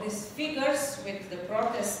table of these figures with the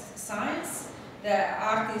protest signs. The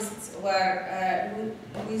artists were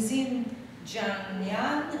Luzin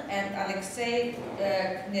Janyan and Alexei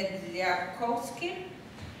Knedlyakovsky.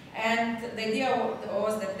 And the idea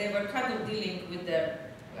was that they were kind of dealing with the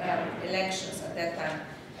elections at that time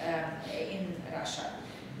in Russia.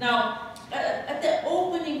 Now, at the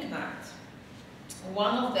opening night,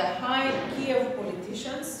 one of the high Kiev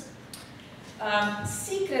politicians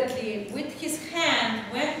secretly, with his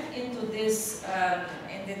hand, went into this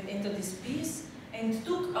piece and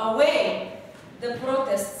took away the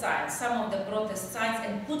protest signs, some of the protest signs,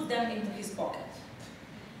 and put them into his pocket.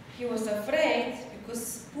 He was afraid,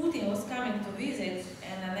 because Putin was coming to visit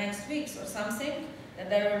in the next weeks or something, that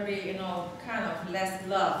there will be, you know, kind of less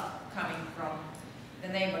love coming from the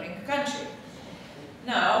neighboring country.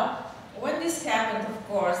 Now, when this happened, of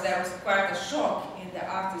course, there was quite a shock in the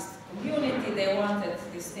artist community. They wanted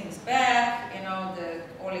these things back, you know, the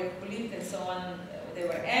Oleg Kulik and so on, they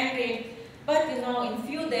were angry. But, you know, in a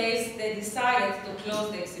few days, they decided to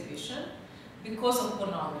close the exhibition because of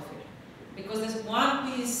pornography. Because there's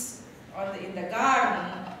one piece in the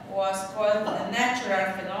garden was called The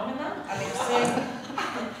Natural Phenomenon, Alexei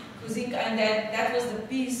Kuzik, and that was the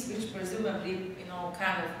piece which presumably, you know,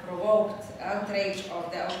 kind of provoked outrage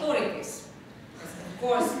of the authorities. Of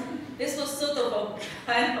course, this was sort of a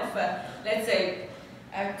kind of a, let's say,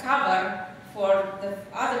 a cover for the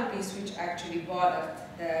other piece which actually bothered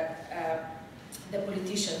the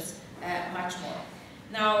politicians much more.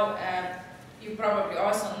 Now, you probably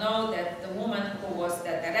also know that the woman who was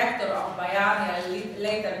the director of Biennial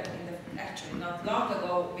later, actually not long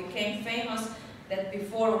ago, became famous that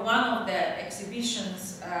before one of the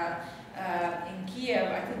exhibitions in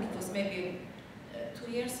Kiev, I think it was maybe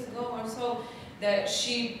 2 years ago or so, that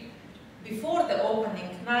before the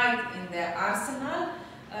opening night in the Arsenal,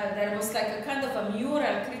 there was like a kind of a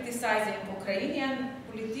mural criticizing Ukrainian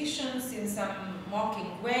politicians in some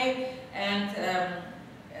mocking way, and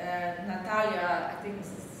Natalia, I think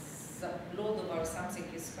Zablodova or something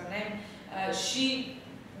is her name, she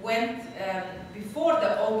went before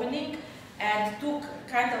the opening and took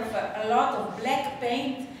kind of a lot of black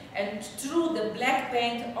paint and threw the black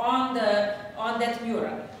paint on that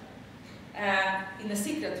mural in a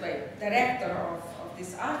secret way, director of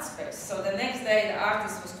this art space. So the next day the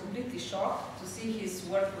artist was completely shocked to see his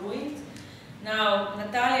work ruined. Now,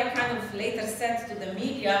 Natalia kind of later said to the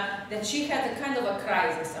media that she had a kind of a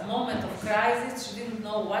crisis, a moment of crisis. She didn't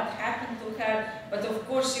know what happened to her, but of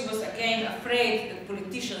course she was again afraid that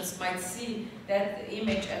politicians might see that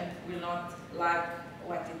image and will not like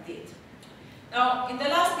what it did. Now, in the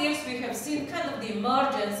last years, we have seen kind of the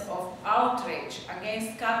emergence of outrage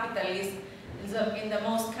against capitalism in the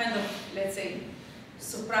most kind of, let's say,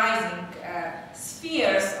 surprising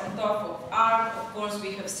spheres on top of art. Of course,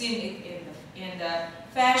 we have seen it in the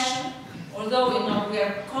fashion, although, you know, we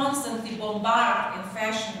are constantly bombarded in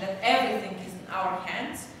fashion that everything is in our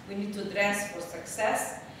hands. We need to dress for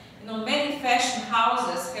success. You know, many fashion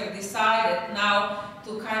houses have decided now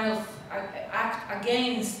to kind of act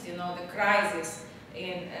against, you know, the crisis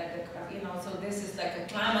in, you know, so this is like a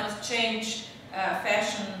climate change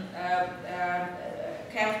fashion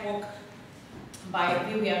catwalk by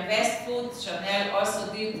Vivienne Westwood. Chanel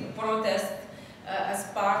also did protest as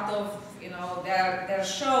part of, you know, their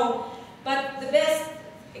show. But the best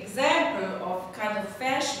example of kind of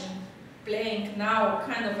fashion playing now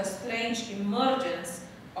kind of a strange emergence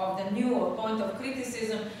of the new point of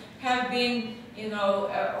criticism have been, you know,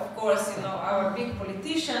 of course, you know, our big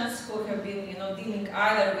politicians who have been, you know, dealing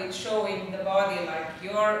either with showing the body like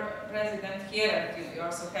your president here, and you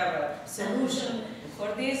also have a solution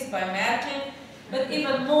for this by Merkel, but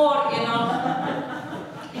even more, you know,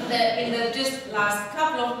 in the just last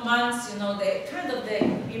couple of months, you know, the kind of the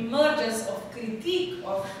emergence of critique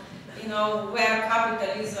of, you know, where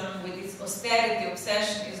capitalism with its austerity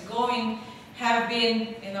obsession is going, have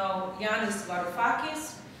been, you know, Yanis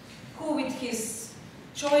Varoufakis, who with his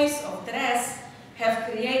choice of dress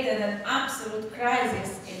have created an absolute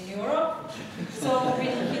crisis in Europe. So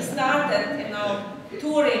when he started, you know,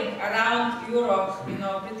 touring around Europe, you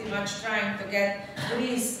know, pretty much trying to get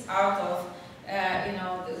Greece out of, you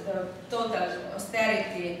know, the total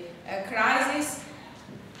austerity crisis,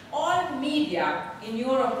 all media in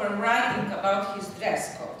Europe were writing about his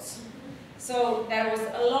dress codes. So there was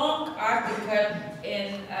a long article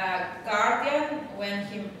in Guardian when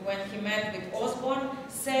he met with Osborne,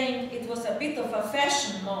 saying it was a bit of a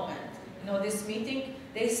fashion moment. You know, this meeting,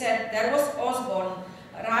 they said there was Osborne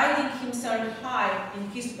riding himself high in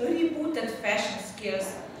his rebooted fashion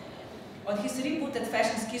skills,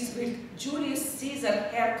 with Julius Caesar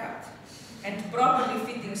haircut and properly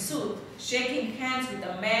fitting suit, shaking hands with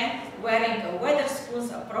a man wearing a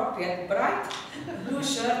Wetherspoon's appropriate bright blue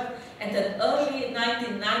shirt and an early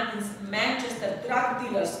 1990s Manchester drug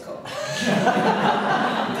dealer's coat.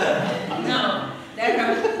 Now, there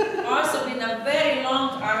have also been a very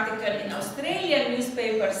long article in Australian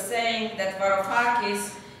newspapers saying that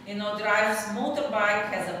Varoufakis, you know, drives motorbike,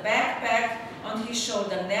 has a backpack on his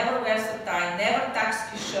shoulder, never wears a tie, never tucks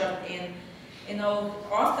his shirt in, you know,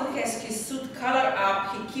 often has his suit collar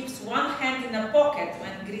up, he keeps one hand in a pocket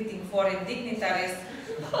when greeting foreign dignitaries,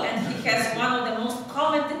 and he has one of the most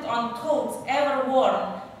commented on coats ever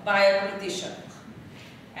worn by a politician.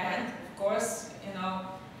 And of course, you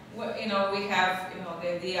know, we have, you know,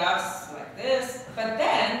 the ideas like this, but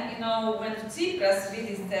then, you know, when Tsipras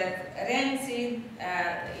visited Renzi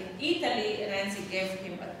in Italy, Renzi gave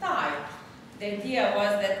him a tie. The idea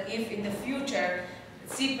was that if in the future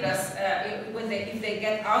Tsipras, if they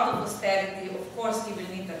get out of austerity, of course he will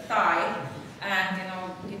need a tie, and, you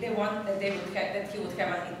know, they want that he would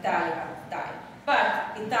have an Italian tie.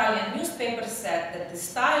 But Italian newspapers said that the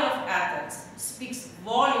style of Athens speaks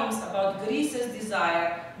volumes about Greece's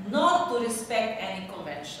desire not to respect any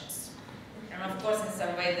conventions. And of course, in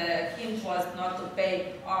some way, the hint was not to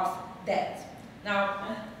pay off debt.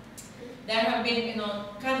 Now, there have been, you know,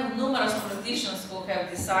 kind of numerous politicians who have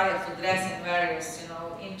decided to dress in various, you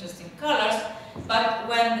know, interesting colors. But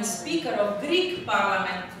when the Speaker of Greek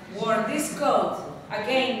Parliament wore this coat,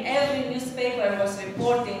 again, every newspaper was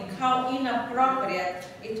reporting how inappropriate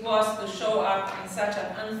it was to show up in such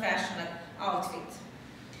an unfashionable outfit.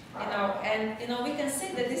 You know, and, you know, we can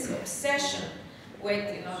see that this obsession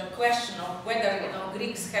with, you know, the question of whether, you know,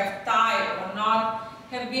 Greeks have tie or not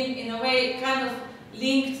have been, in a way, kind of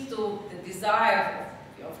linked to the desire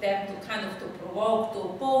of them to kind of to provoke, to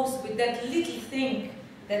oppose with that little thing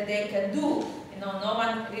that they can do. You know, no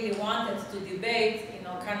one really wanted to debate, you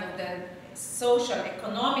know, kind of the social,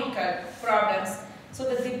 economical problems. So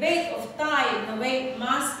the debate of tie, in a way,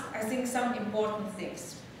 masks, I think, some important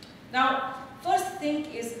things. Now, first thing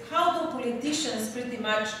is, how do politicians pretty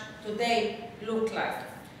much today look like?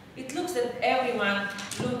 It looks that everyone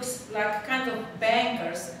looks like kind of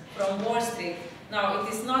bankers from Wall Street. Now,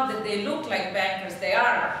 it is not that they look like bankers, they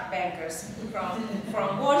are bankers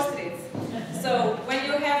from Wall Street. So when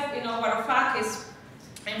you have, you know, Varoufakis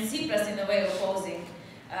and Tsipras in a way opposing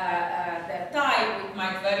the tie, it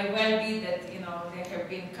might very well be that, you know, they have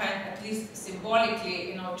been at least symbolically,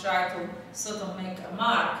 you know, try to sort of make a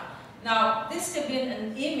mark. Now, this has been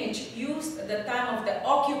an image used at the time of the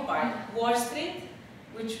Occupy Wall Street,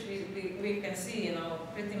 which we can see, you know,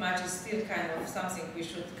 pretty much is still kind of something we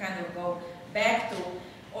should kind of go back to.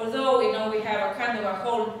 Although, you know, we have a kind of a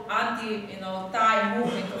whole anti-tie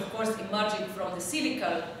movement, of course, emerging from the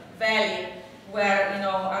Silicon Valley, where, you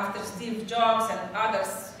know, after Steve Jobs and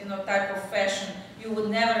others, you know, type of fashion, you would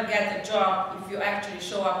never get a job if you actually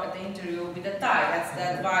show up at the interview with a tie. That's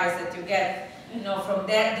the advice that you get, you know, from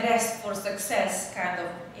that Dress for Success kind of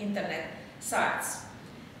internet sites.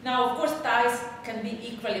 Now, of course, ties can be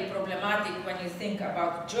equally problematic when you think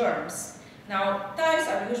about germs. Now, ties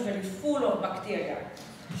are usually full of bacteria,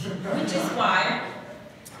 which is why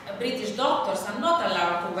British doctors are not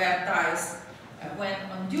allowed to wear ties when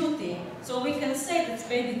on duty. So we can say that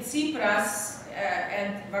maybe Tsipras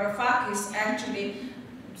and Varoufakis actually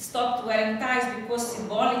stopped wearing ties because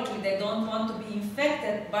symbolically they don't want to be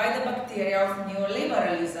infected by the bacteria of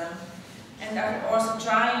neoliberalism, and are also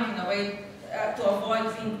trying in a way to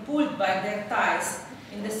avoid being pulled by their ties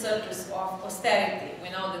in the circus of austerity. We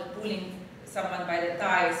know that pulling someone by the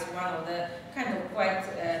tie is one of the kind of quite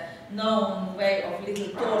known way of little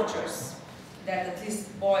tortures that at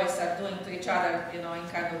least boys are doing to each other, you know, in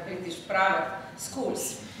kind of British private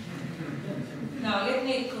schools. Now, let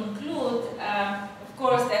me conclude. Of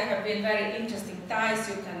course, there have been very interesting ties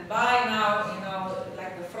you can buy now, you know,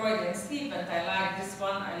 like the Freudian sleeve, and I like this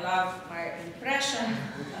one. I love my impression.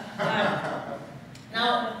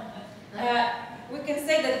 Now, we can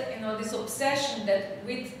say that, you know, this obsession that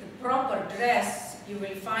with the proper dress you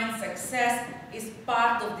will find success is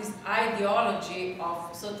part of this ideology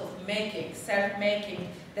of sort of making, self-making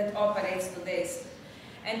that operates today.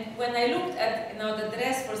 And when I looked at, you know, the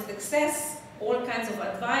Dress for Success, all kinds of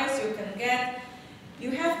advice you can get,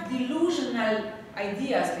 you have delusional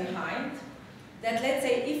ideas behind that, let's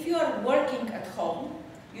say, if you are working at home,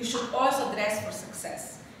 you should also dress for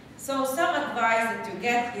success. So some advice that you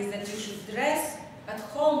get is that you should dress at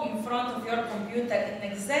home in front of your computer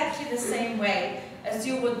in exactly the same way as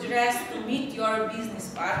you would dress to meet your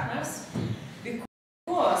business partners,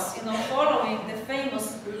 because, you know, following the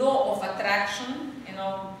famous law of attraction, you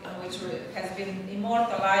know, which has been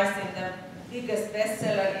immortalized in the biggest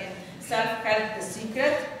bestseller in Self-Help, The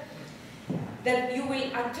Secret, that you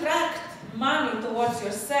will attract money towards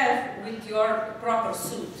yourself with your proper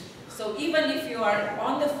suit. So even if you are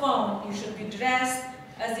on the phone, you should be dressed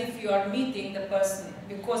as if you are meeting the person,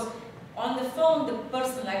 because on the phone the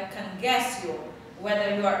person can guess you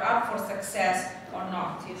whether you are up for success or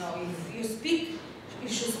not. You know, if you speak, you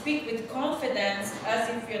should speak with confidence as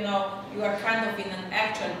if, you know, you are kind of in an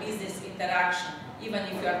actual business interaction, even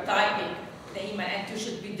if you are typing the email, and you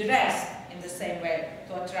should be dressed in the same way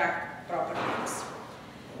to attract proper things.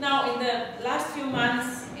 Now, in the last few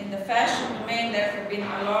months in the fashion domain, there have been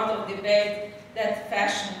a lot of debate that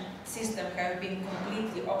fashion system have been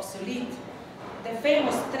completely obsolete. The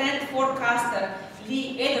famous trend forecaster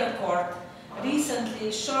Lee Edelcourt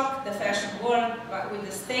recently shocked the fashion world with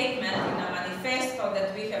a statement in a manifesto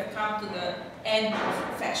that we have come to the end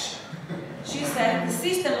of fashion. She said the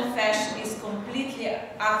system of fashion is completely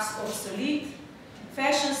obsolete.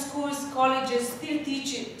 Fashion schools, colleges still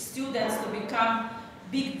teach students to become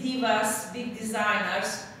big divas, big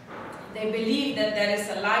designers. They believe that there is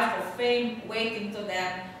a life of fame waiting to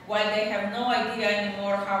them, while they have no idea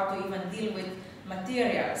anymore how to even deal with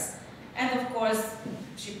materials. And of course,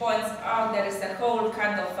 she points out there is a whole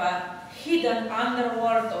kind of a hidden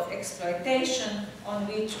underworld of exploitation on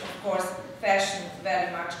which, of course, fashion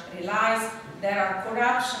very much relies. There are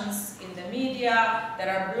corruptions in the media, there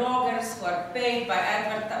are bloggers who are paid by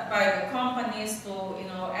the companies to, you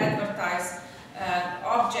know, advertise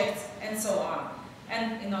objects and so on.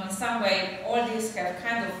 And, you know, in some way, all these have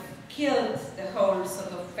kind of killed the whole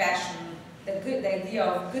sort of fashion. The idea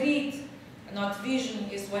of greed, not vision,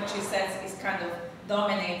 is what she says is kind of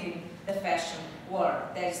dominating the fashion world.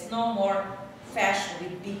 There is no more fashion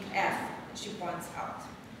with big F, she points out.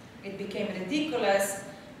 It became ridiculous.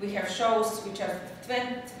 We have shows which are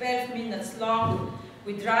 12 minutes long.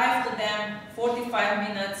 We drive to them 45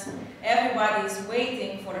 minutes. Everybody is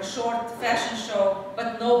waiting for a short fashion show,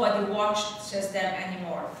 but nobody watches them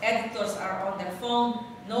anymore. Editors are on their phone.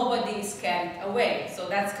 Nobody is carried away. So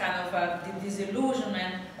that's kind of the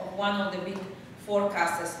disillusionment of one of the big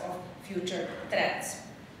forecasters of future trends.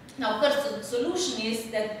 Now, of course, the solution is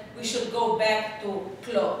that we should go back to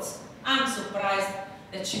clothes. I'm surprised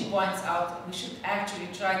that she points out we should actually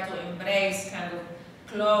try to embrace kind of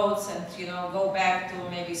clothes and, you know, go back to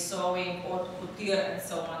maybe sewing, haute couture, and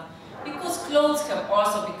so on. Because clothes have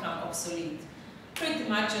also become obsolete. Pretty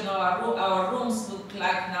much, you know, our rooms look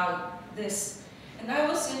like now this. And I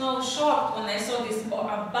was, shocked when I saw this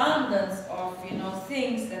abundance of,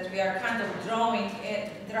 things that we are kind of drowning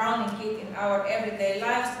it in our everyday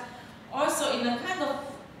lives. Also in a kind of,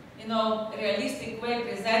 realistic way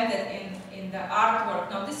presented in the artwork.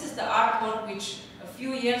 Now this is the artwork which a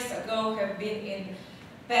few years ago have been in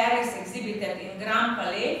Paris, exhibited in Grand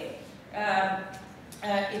Palais.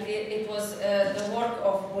 It was the work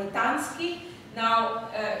of Boltanski. Now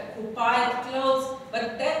who piled clothes,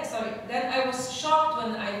 but then I was shocked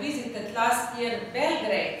when I visited last year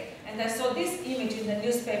Belgrade and I saw this image in the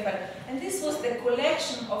newspaper, and this was the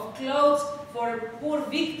collection of clothes for poor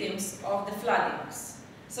victims of the floodings.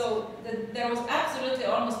 So there was absolutely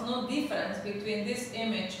almost no difference between this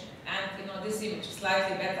image and this image,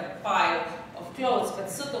 slightly better pile of clothes, but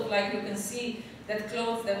sort of like you can see that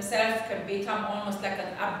clothes themselves can become almost like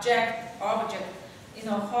an object,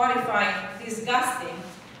 horrifying, disgusting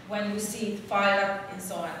when you see it piled up and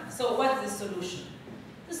so on. So what's the solution?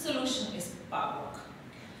 The solution is Pavlok.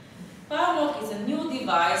 Pavlok is a new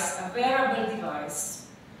device, a wearable device.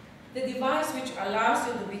 The device which allows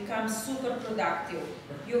you to become super productive.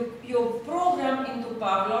 You program into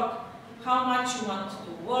Pavlok how much you want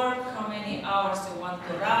to work, how many hours you want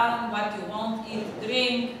to run, what you won't eat,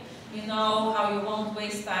 drink, how you won't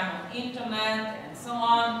waste time on internet and so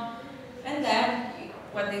on. And then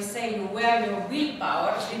what they say, you wear your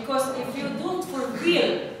willpower, because if you don't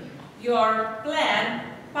fulfill your plan,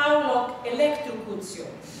 Pavlok electrocutes you.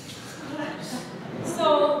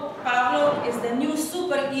 So Pavlok is the new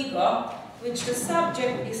superego, which the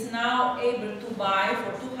subject is now able to buy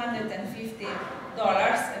for $250,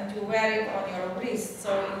 and you wear it on your wrist.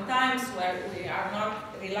 So in times where we are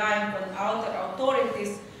not relying on outer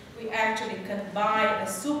authorities, we actually can buy a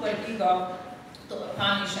superego to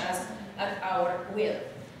punish us at our will.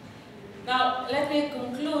 Now, let me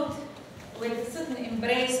conclude with a certain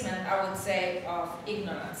embracement, I would say, of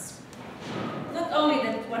ignorance. Not only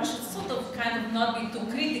that one should sort of kind of not be too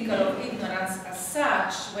critical of ignorance as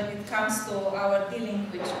such when it comes to our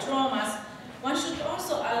dealing with traumas, one should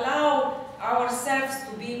also allow ourselves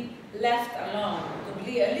to be left alone, to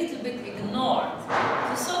be a little bit ignored,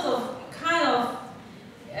 to sort of kind of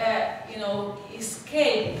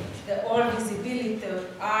escape the all visibility of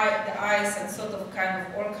the eyes and sort of kind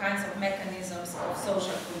of all kinds of mechanisms of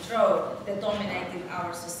social control that dominate in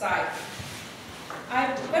our society.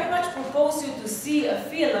 I very much propose you to see a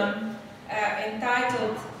film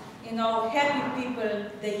entitled, Happy People,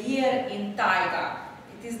 The Year in Taiga.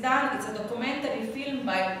 It's a documentary film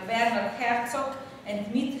by Werner Herzog and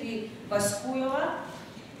Dmitry Vaskuyova.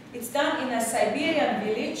 It's done in a Siberian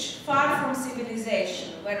village, far from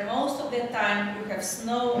civilization, where most of the time you have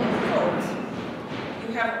snow and cold.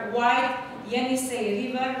 You have white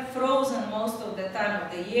Yenisei River, frozen most of the time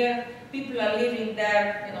of the year. People are living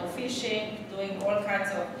there, fishing, doing all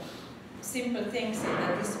kinds of simple things in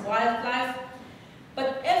this wildlife.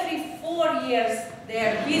 But every 4 years, they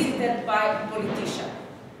are visited by a politician.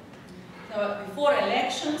 So before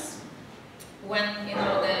elections, when the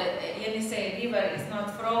Yenisei River is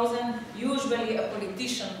not frozen, usually a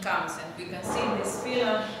politician comes, and we can see in this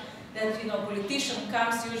film that politician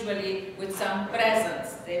comes usually with some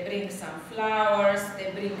presents. They bring some flowers,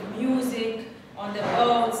 they bring music on the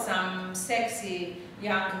boat, some sexy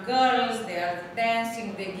young girls, they are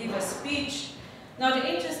dancing, they give a speech. Now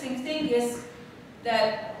the interesting thing is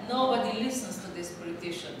that nobody listens to these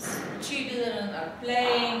politicians. Children are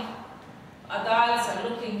playing, adults are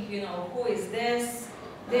looking, who is this?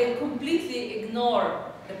 They completely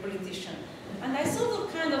ignore the politician. And I sort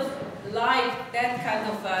of kind of like that kind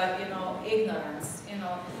of, ignorance,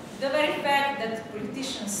 The very fact that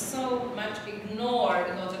politicians so much ignore,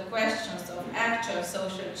 the questions of actual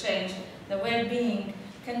social change, the well-being,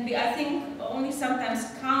 can be, I think, only sometimes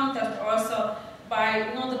countered also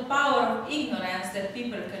by, the power of ignorance that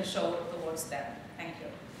people can show towards them. Thank you.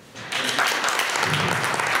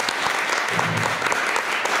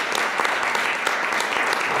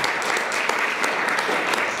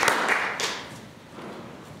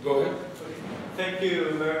 Go ahead. Thank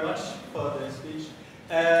you very much for the speech.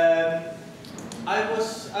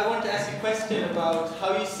 I want to ask a question about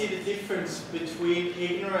how you see the difference between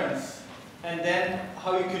ignorance and then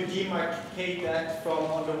how you could demarcate that from,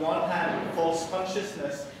 on the one hand, false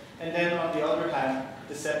consciousness, and then on the other hand,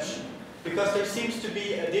 deception. Because there seems to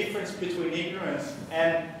be a difference between ignorance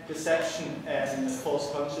and deception and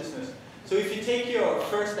false consciousness. So if you take your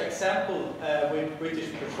first example with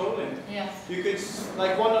British Petroleum, yes. You could,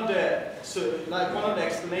 one of the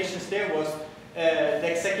explanations there was the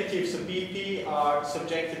executives of BP are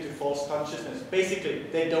subjected to false consciousness. Basically,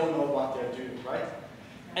 they don't know what they're doing, right?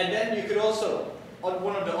 And then you could also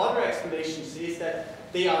one of the other explanations is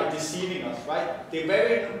that they are deceiving us, right? They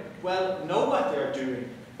very well know what they're doing,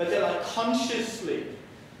 but they're like consciously,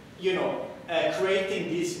 you know, creating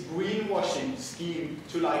this greenwashing scheme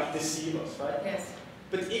to like deceive us, right? Yes.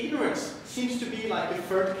 But ignorance seems to be like a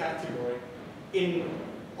third category,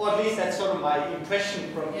 or at least that's sort of my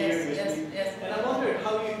impression from hearing this. Yes. And I wondered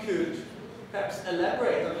how you could perhaps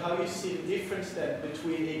elaborate on how you see the difference then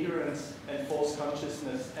between ignorance and false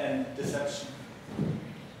consciousness and deception.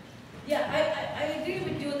 Yeah, I agree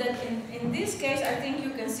with you that in this case, I think you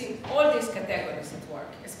can see all these categories at work,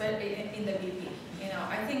 especially in the BP. You know,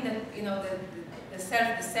 I think that, you know, the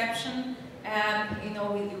self-deception, and, you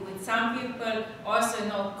know, with some people, also, you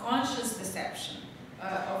know, conscious deception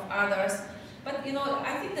of others. But, you know,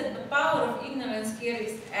 I think that the power of ignorance here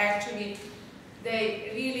is actually,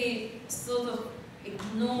 they really sort of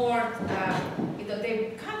ignored, you know,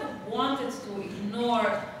 they kind of wanted to ignore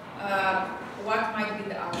what might be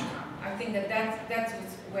the outcome. I think that that's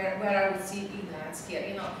where I would see ignorance here.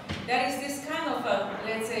 You know, there is this kind of a,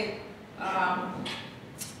 let's say,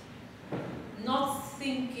 not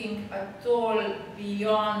thinking at all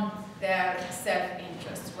beyond their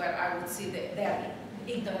self-interest, where I would see their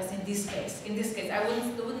ignorance in this case. In this case, I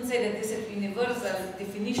wouldn't say that this is a universal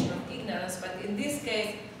definition of ignorance, but in this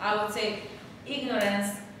case, I would say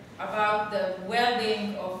ignorance about the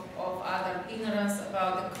well-being of other, ignorance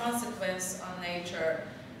about the consequence on nature,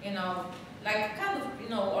 you know, like kind of, you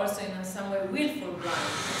know, also in some way willful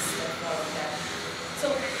blindness of all of that. So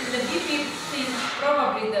in the BP thing,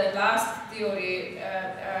 probably the last theory,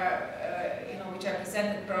 you know, which I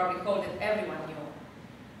presented, probably called it everyone knew.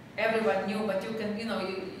 Everyone knew, but you can, you know,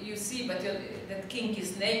 you see, but that kink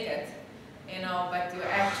is naked, you know, but you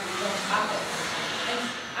actually don't have it. And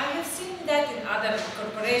I have seen that in other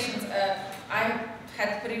corporations. I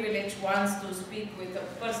had privilege once to speak with a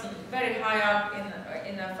person very high up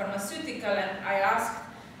in a pharmaceutical, and I asked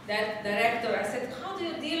that director, I said, how do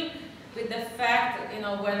you deal with the fact, you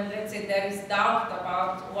know, when, let's say, there is doubt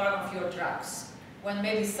about one of your drugs, when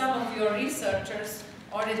maybe some of your researchers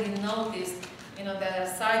already noticed, you know, there are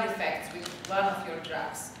side effects with one of your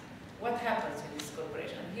drugs. What happens in this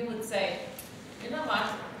corporation? He would say, you know what,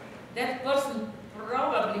 that person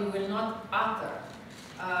probably will not utter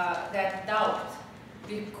that doubt,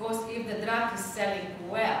 because if the drug is selling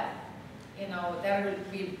well, you know, there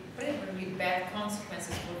will be probably bad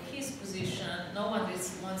consequences for his position. No one really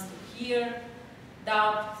wants to hear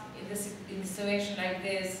doubt in a situation like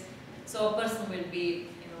this. So a person will be,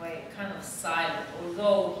 in a way, kind of silent,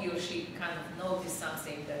 although he or she kind of noticed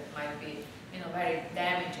something that might be, you know, very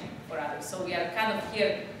damaging for others. So we are kind of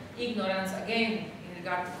here, ignorance, again, in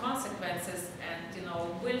regard to consequences, and, you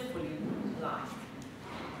know, willfully blind.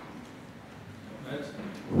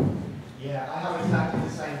 Yeah, I have exactly the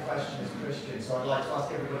same question as Christian, so I'd like to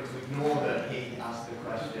ask everybody to ignore that he asked the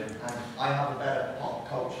question, and I have a better pop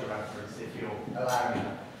culture reference, if you'll allow me.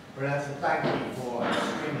 Renata, thank you for an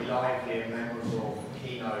extremely lively and memorable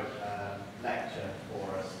keynote lecture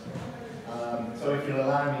for us. So if you'll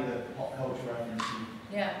allow me the pop culture reference,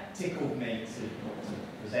 you tickled me to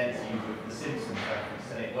present to you with the Simpsons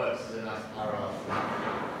reference, and it works as a nice parallel.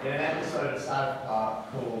 In an episode of South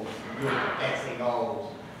Park called You're Getting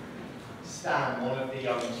Old, Stan, one of the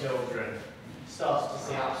young children, starts to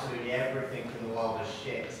see absolutely everything in the world as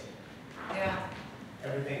shit. Yeah.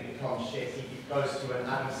 Everything becomes shit. He goes to an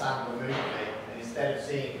Adam Sandler movie, and instead of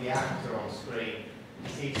seeing the actor on screen,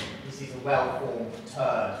 he sees a well-formed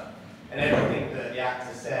turd. And everything that the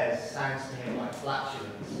actor says sounds to him like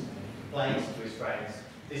flatulence. And he complains to his friends,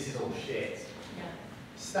 this is all shit. Yeah.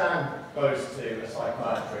 Stan goes to a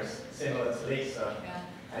psychiatrist, similar to Lisa,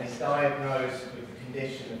 and he's diagnosed with the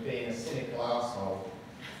condition of being a cynical arsehole.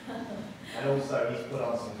 And also he's put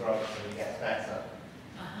on some drugs and he gets better.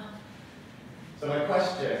 So my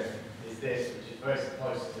question is this, which is very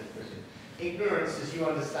close to this question. Ignorance, as you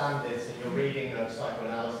understand it, in your reading of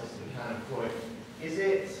psychoanalysis and Canon Freud, is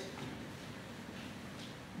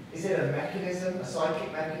it a mechanism, a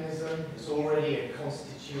psychic mechanism, that's already a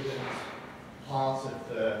constituent part of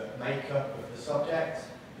the makeup of the subject?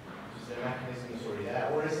 Is it a mechanism that's already there?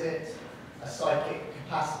 Or is it a psychic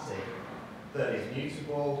capacity that is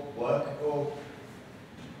mutable, workable,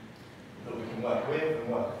 that we can work with and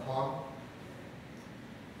work upon?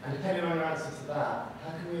 And depending on your answer to that,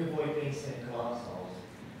 how can we avoid being cynical arseholes?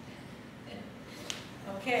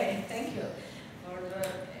 Okay, thank you for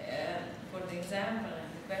the example and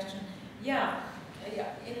the question. Yeah.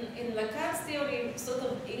 In Lacan's theory, sort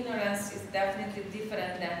of ignorance is definitely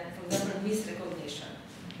different than, for example, misrecognition.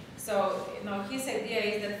 So, you know, his idea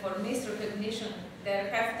is that for misrecognition, there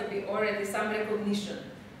have to be already some recognition.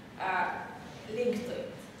 linked to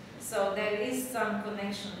it. So there is some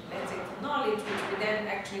connection, let's say, to knowledge, which we then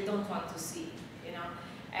actually don't want to see, you know.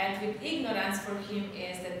 And with ignorance for him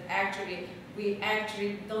is that actually we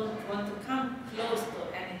actually don't want to come close to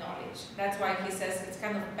any knowledge. That's why he says it's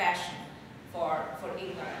kind of passion for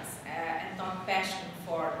ignorance and not passion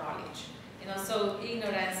for knowledge. You know, so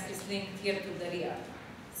ignorance is linked here to the real.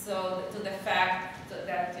 So to the fact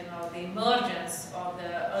that, you know, the emergence of the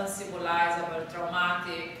uncivilizable,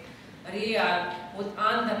 traumatic, real would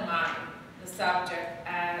undermine the subject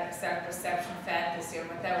self-perception, fantasy, or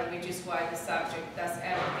whatever, which is why the subject does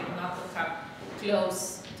everything not to come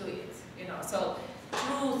close to it. You know, so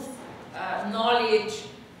truth, knowledge,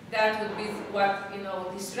 that would be what, you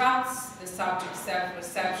know, disrupts the subject's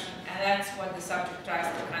self-perception, and that's what the subject tries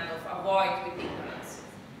to kind of avoid with ignorance.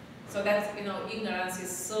 So that's, you know, ignorance is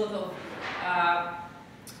sort of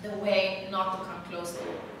the way not to come close to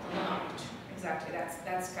knowledge. Exactly,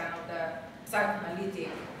 that's kind of the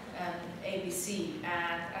psychoanalytic ABC,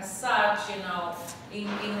 and as such, you know,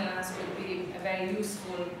 ignorance would be a very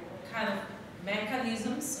useful kind of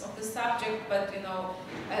mechanisms of the subject, but, you know,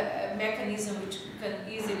 a mechanism which can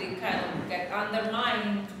easily kind of get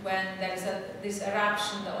undermined when there is this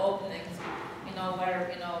eruption, the opening, you know,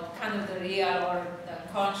 where, you know, kind of the real or the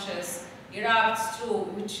unconscious erupts through,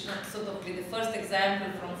 which sort of be the first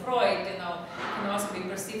example from Freud, you know, can also be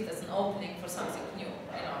perceived as an opening for something new,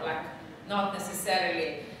 you know, like not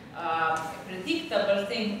necessarily a predictable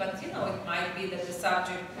thing, but, you know, it might be that the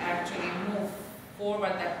subject actually moves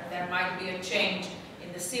forward, that there might be a change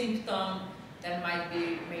in the symptom, there might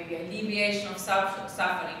be maybe alleviation of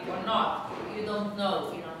suffering or not. You don't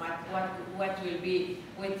know, you know, what will be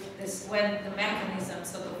with this when the mechanism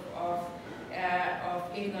sort of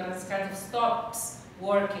ignorance kind of stops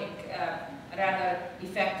working rather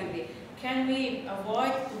effectively. Can we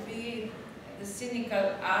avoid to be the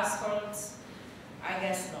cynical assholes? I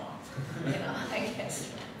guess not. You know, I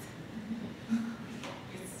guess not.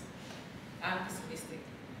 I'm pessimistic.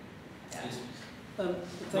 Yeah.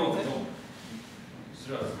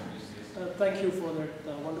 Thank you for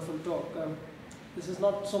that wonderful talk. This is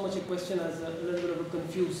not so much a question as a little bit of a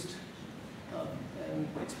confused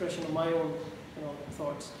expression of my own, you know,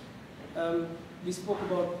 thoughts. We spoke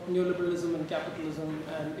about neoliberalism and capitalism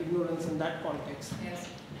and ignorance in that context. Yes.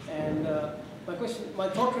 And my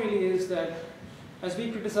thought really is that as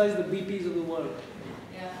we criticize the BPs of the world,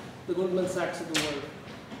 Yeah. the Goldman Sachs of the world,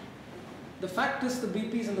 the fact is the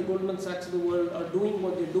BPs and the Goldman Sachs of the world are doing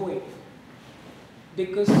what they're doing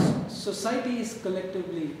because society is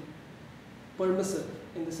collectively permissive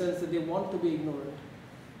in the sense that they want to be ignorant.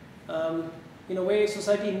 In a way,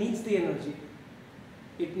 society needs the energy.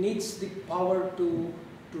 It needs the power to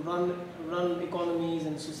run economies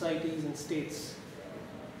and societies and states.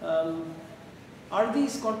 Are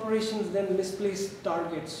these corporations then misplaced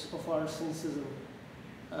targets of our cynicism?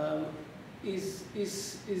 Is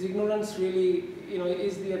ignorance really, you know,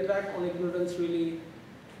 is the attack on ignorance really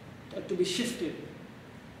to be shifted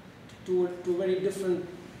to a very different,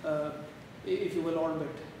 if you will,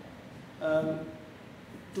 orbit?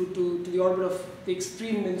 To the orbit of the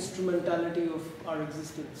extreme instrumentality of our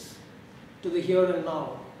existence, to the here and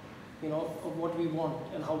now, you know, of what we want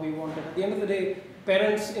and how we want it. At the end of the day,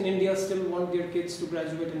 parents in India still want their kids to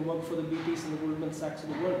graduate and work for the BPs and the Goldman Sachs of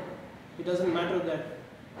the world. It doesn't matter that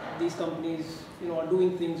these companies, you know, are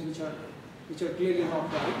doing things which are clearly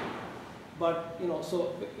not right. But, you know,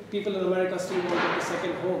 so people in America still wanted a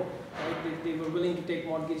second home, right? They were willing to take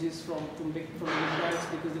mortgages from big banks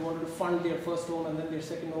because they wanted to fund their first home and then their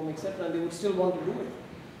second home, etc. And they would still want to do it.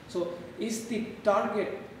 So is the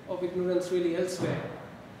target of ignorance really elsewhere,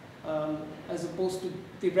 as opposed to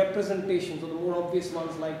the representations or the more obvious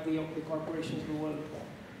ones like the corporations of the world?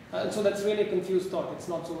 And so that's really a confused thought. It's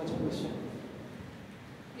not so much a question.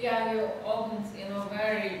 Yeah, you opened, you know,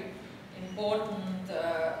 very important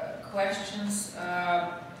questions,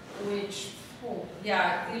 which,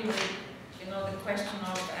 deal with, you know, the question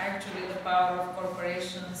of actually the power of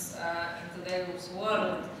corporations in today's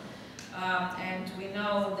world. And we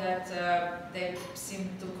know that they seem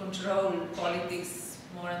to control politics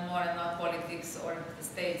more and more, and not politics or the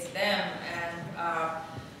states them. And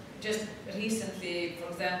just recently,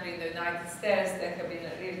 for example, in the United States, there have been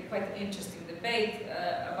a really quite interesting debate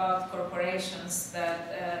about corporations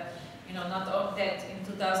that, you know, not that in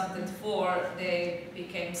 2004 they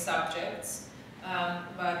became subjects,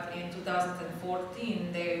 but in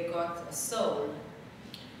 2014 they got a soul.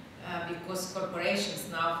 Because corporations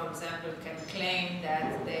now, for example, can claim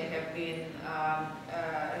that they have been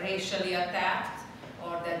racially attacked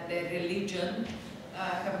or that their religion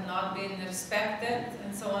have not been respected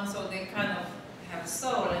and so on. So they kind of have a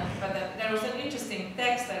soul. But there was an interesting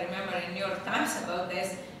text I remember in New York Times about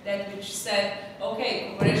this, that which said, okay,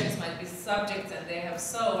 corporations might be subjects and they have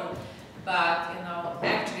soul, but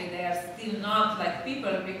actually they are still not like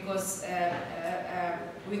people, because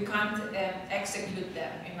we can't execute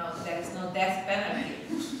them. There is no death penalty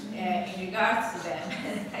in regards to them.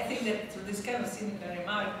 I think that through this kind of cynical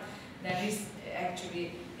remark, there is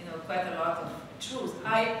actually quite a lot of truth.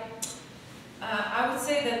 I would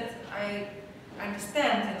say that I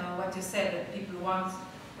understand what you said, that people want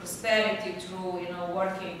prosperity through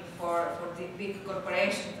working for the big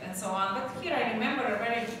corporations and so on. But here I remember a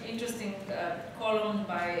very interesting column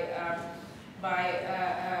by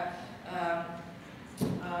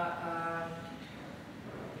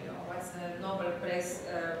what's the Nobel Prize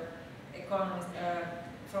economist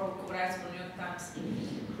from New York Times?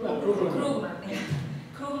 Krugman.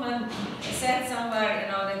 Krugman said somewhere,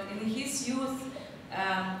 that in his youth,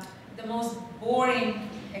 the most boring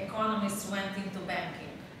economists went into banking.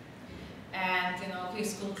 And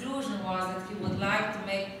his conclusion was that he would like to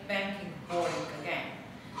make banking boring again.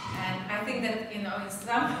 And I think that in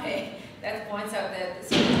some way that points out that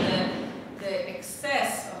the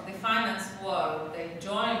excess of the finance world, the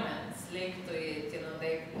enjoyments linked to it,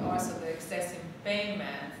 also the excess in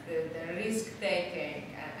payment, the risk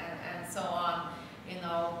taking, and so on,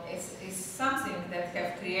 is something that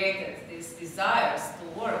have created these desires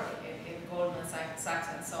to work in Goldman Sachs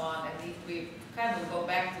and so on. And if we kind of go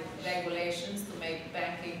back to regulations to make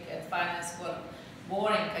banking and finance work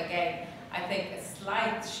boring again, I think a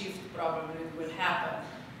slight shift probably will happen,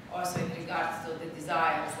 also in regards to the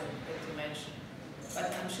desires that you mentioned.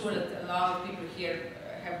 But I'm sure that a lot of people here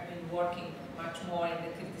have been working much more in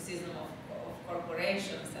the criticism of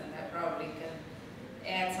corporations, and I probably can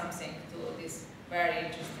add something to this very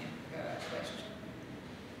interesting question.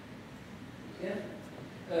 Yeah.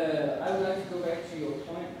 I would like to go back to your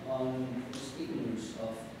point on this ignorance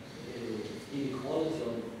of inequality, or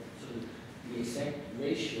sort of the exact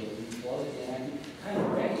ratio of inequality. And I kind of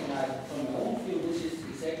recognize from my own field, which is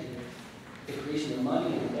exactly the creation of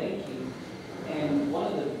money and banking. And one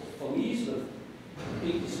of the, for me, sort of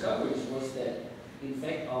big discoveries was that, in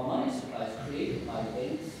fact, our money supply is created by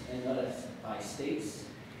banks and not by states.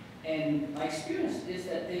 And my experience is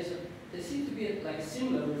that there seems to be a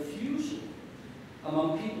similar refusal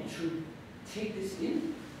among people to take this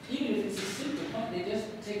in. Even if it's a simple point, they just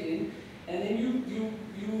take it in. And then you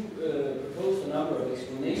proposed a number of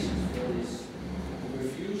explanations for this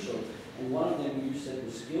refusal. And one of them you said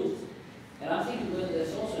was guilt. And I'm thinking, well,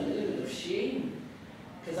 there's also an element of shame.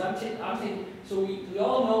 Because I'm thinking, so we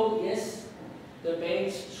all know, yes, the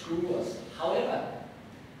banks screw us. However,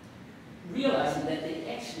 realizing that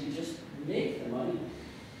they actually just make the money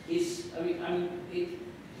is,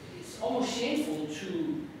 it's almost shameful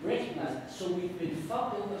to recognize. So we've been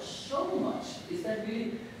fucked over so much. Is that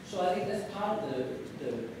really? So I think that's part of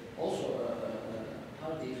also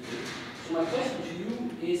part of the experience. So my question to you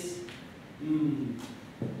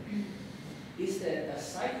is there a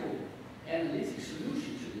psychoanalytic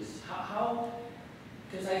solution to this? How?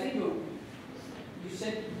 Because I think you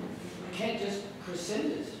said we can't just present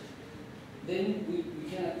it. Then we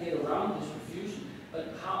cannot get around this confusion.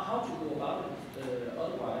 But how to go about it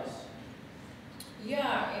otherwise?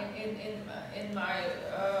 Yeah, in my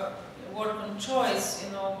work on choice,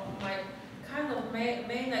 my kind of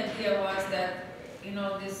main idea was that,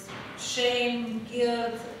 this shame,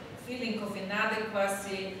 guilt, feeling of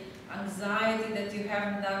inadequacy, anxiety that you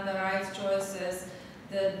haven't done the right choices,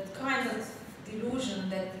 the kind of delusion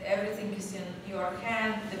that everything is in your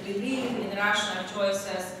hand, the belief in rational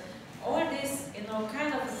choices, all this,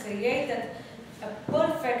 kind of created a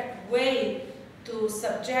perfect way to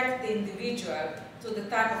subject the individual to the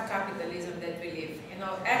type of capitalism that we live,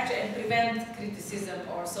 actually, and prevent criticism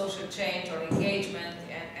or social change or engagement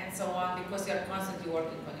and so on, because you are constantly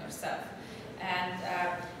working on yourself. And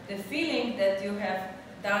the feeling that you have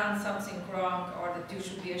done something wrong, or that you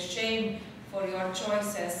should be ashamed for your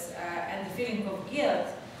choices, and the feeling of guilt,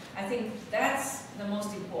 I think that's the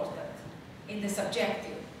most important in the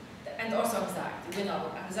subjective. And also anxiety.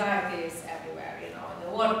 Anxiety is everywhere, in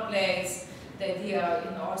the workplace, the idea,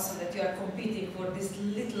 also that you are competing for these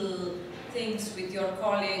little things with your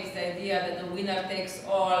colleagues, the idea that the winner takes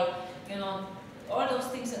all, all those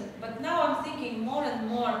things. But now I'm thinking more and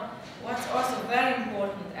more, what's also a very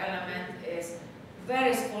important element is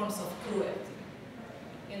various forms of cruelty.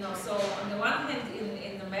 So on the one hand,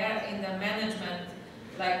 in the management,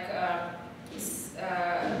 like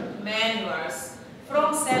manuals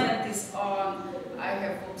from 70s on, I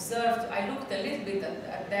have observed, I looked a little bit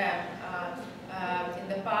at them in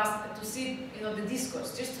the past to see, the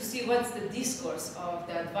discourse, just to see what's the discourse of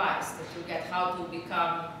the advice that you get, how to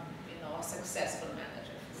become, a successful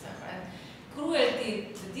manager, for example. And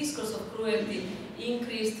cruelty, the discourse of cruelty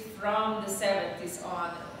increased from the 70s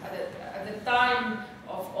on. At the time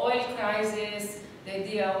of oil crisis, the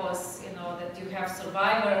idea was, that you have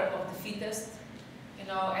survivor of the fittest,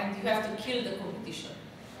 and you have to kill the competition.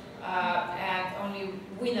 And only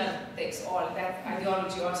winner takes all. That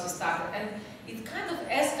ideology also started. And it kind of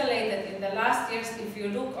escalated in the last years. If you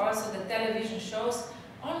look also the television shows,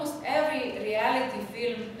 almost every reality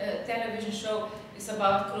film, television show is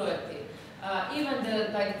about cruelty. Even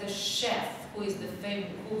the chef, who is the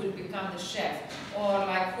who will become the chef, or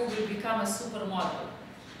like who will become a supermodel,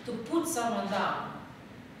 to put someone down,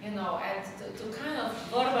 and to kind of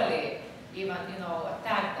verbally even,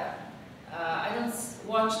 attack them. I don't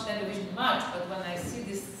watch television much, but when I see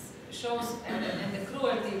these shows and the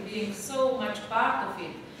cruelty being so much part of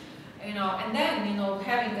it, and then,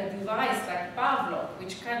 having a device like Pavlov,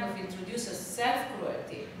 which kind of introduces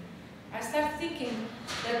self-cruelty, I start thinking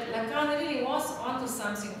that Lacan really was onto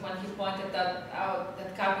something when he pointed out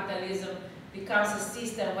that capitalism becomes a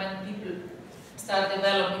system when people start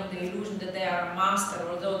developing the illusion that they are a master,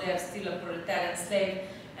 although they are still a proletarian slave,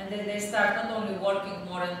 and then they start not only working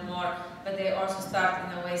more and more, but they also start,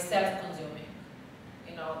 in a way, self-consuming.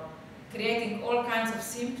 Creating all kinds of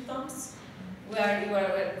symptoms where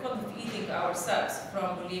we're kind of eating ourselves,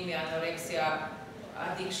 from bulimia, anorexia,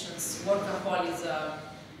 addictions, workaholism,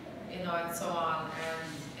 and so on,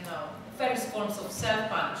 and, various forms of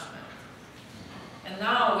self-punishment. And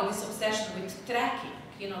now with this obsession with tracking,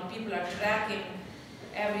 people are tracking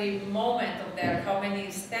every moment of how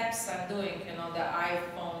many steps I'm doing, the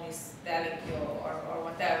iPhone is telling you, or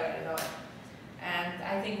whatever, And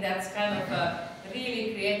I think that's kind of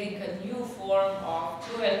really creating a new form of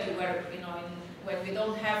cruelty where, when we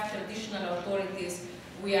don't have traditional authorities,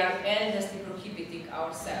 we are endlessly prohibiting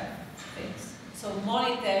ourselves things. So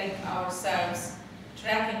monitoring ourselves,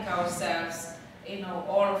 tracking ourselves,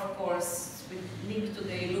 or of course, linked to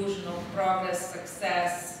the illusion of progress,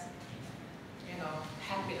 success,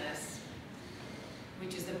 happiness,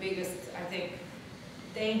 which is the biggest, I think,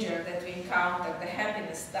 danger that we encounter, the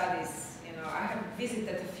happiness studies. I have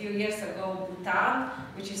visited a few years ago Bhutan,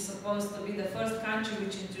 which is supposed to be the first country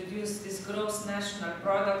which introduced this gross national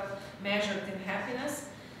product measured in happiness.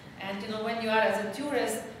 And when you are as a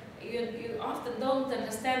tourist, you often don't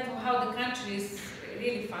understand how the country is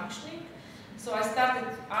really functioning. So I started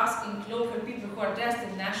asking local people who are dressed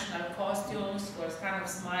in national costumes, who are kind of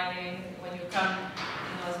smiling when you come,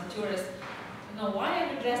 as a tourist, why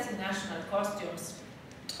are you dressed in national costumes?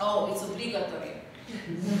 Oh, it's obligatory.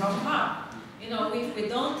 How come? If we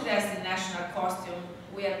don't dress in national costume,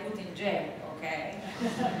 we are put in jail, okay?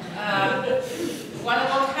 What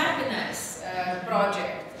about happiness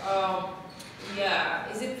project?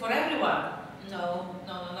 Yeah, is it for everyone? No,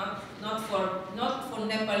 not for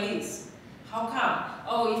Nepalese. How come?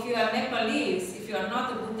 Oh, if you are Nepalese, if you are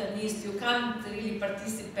not a Bhutanese, you can't really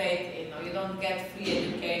participate, you don't get free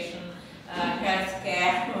education, health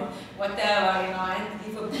care, whatever, and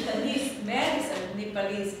if a Bhutanese marries a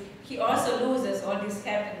Nepalese, he also loses all these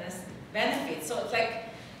happiness benefits. So it's like,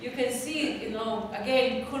 you can see,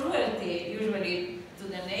 again, cruelty usually to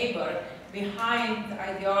the neighbor behind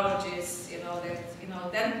ideologies,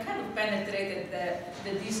 that then kind of penetrated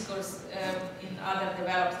the discourse in other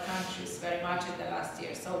developed countries very much in the last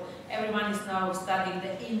year. So everyone is now studying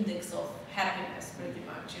the index of happiness pretty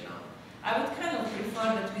much, I would kind of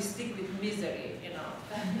prefer that we stick with misery,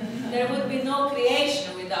 There would be no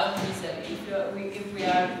creation without misery. If we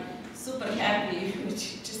are super happy, we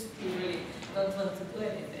just really don't want to do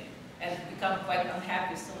anything and become quite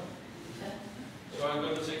unhappy soon. So I'm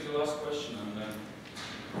going to take the last question and then...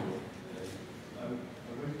 I'm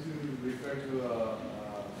going to refer to a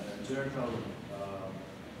journal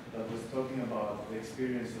that was talking about the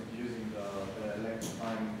experience of using the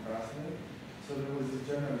electrifying bracelet. So there was a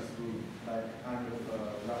journalist who kind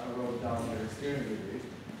of wrote down their experience with it,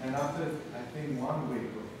 and after I think 1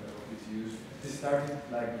 week of its use, she started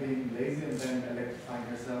being lazy and then electrifying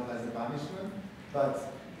herself as a punishment,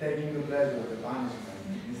 but taking the pleasure of the punishment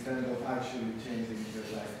instead of actually changing her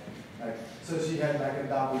life. So she had a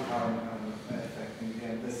double harm kind of effect in the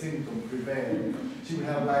end. The symptom prevailed. She would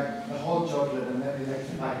have a whole chocolate and then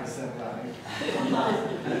electrify herself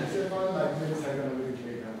so about minutes are gonna really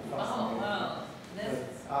clear. Oh, wow.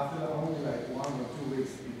 After only 1 or 2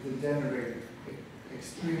 weeks, it degenerated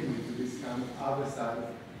extremely to this kind of other side.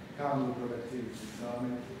 counterproductivity. So I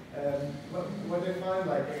mean, what I find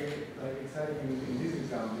like exciting in this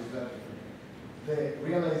example is that the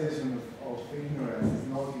realization of ignorance is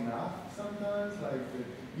not enough sometimes. Like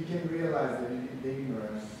you can realize that the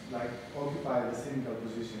ignorance, like occupy the cynical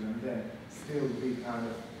position, and then still be kind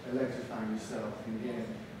of electrifying yourself in the end.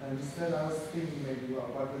 And instead, I was thinking maybe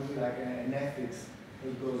what would be like an ethics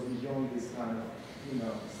that goes beyond this kind of,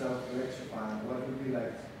 self-electrifying. What would be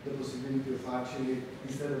like the possibility of actually,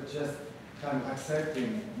 instead of just kind of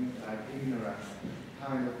accepting like ignorance,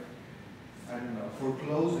 kind of, I don't know,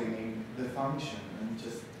 foreclosing the function and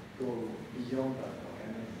just go beyond that.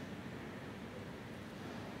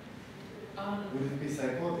 Would it be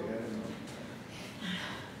psychotic? I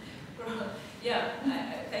don't know. Yeah,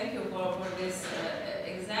 thank you for this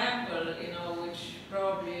example, which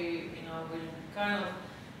probably, will kind of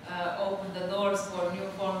open the doors for new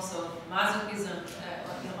forms of masochism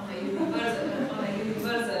on a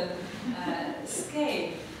universal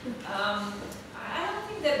scale. I don't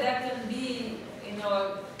think that there can be, a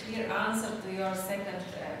clear answer to your second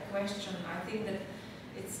question. I think that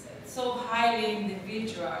it's so highly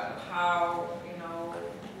individual how,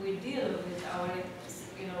 we deal with our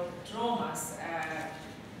traumas,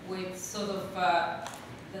 with sort of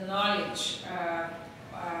the knowledge,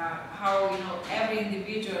 how every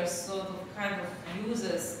individual sort of kind of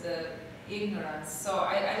uses the ignorance. So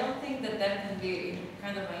I don't think that that can be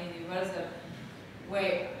kind of a universal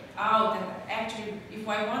way out. And actually, if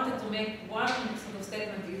I wanted to make one sort of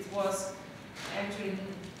statement, it was actually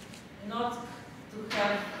not to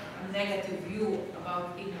have a negative view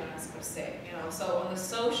about ignorance per se. So on the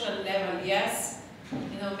social level, yes.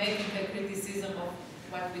 Making a criticism of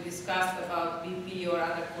what we discussed about BP or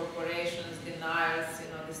other corporations, denials,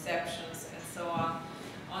 deceptions, and so on.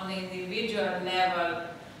 On the individual level,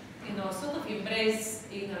 sort of embrace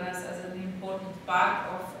ignorance as an important part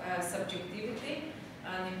of subjectivity,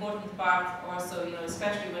 an important part also,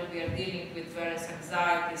 especially when we are dealing with various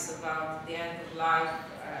anxieties about the end of life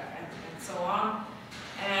and so on.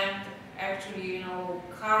 And actually,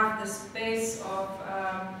 carve the space of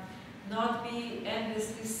not be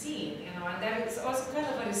endlessly seen, and there is also kind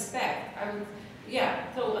of a respect.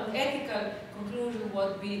 So an ethical conclusion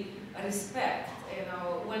would be a respect.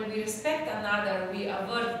 When we respect another, we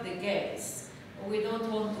avert the gaze. We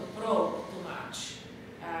don't want to probe too much.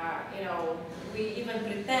 We even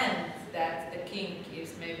pretend that the king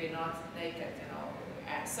is maybe not naked.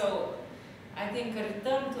 So I think a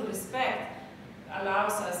return to respect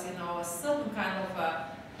allows us, a certain kind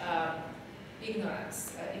of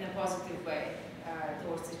ignorance in a positive way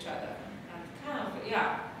towards each other, and kind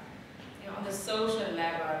of, on the social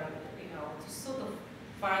level, to sort of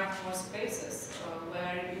find more spaces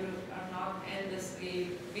where you are not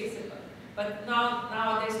endlessly visible. But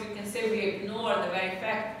nowadays we can say we ignore the very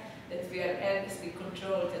fact that we are endlessly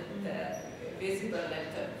controlled and visible.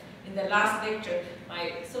 And in the last lecture,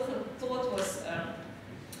 my sort of thought was,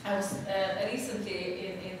 I was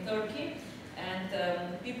recently in Turkey,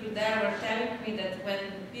 and people there were telling me that when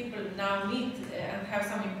people now meet and have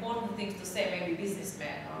some important things to say, maybe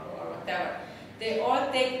businessmen or whatever, they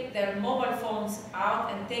all take their mobile phones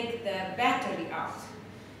out and take their battery out.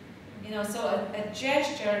 So a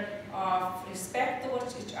gesture of respect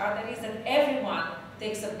towards each other is that everyone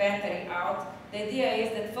takes a battery out. The idea is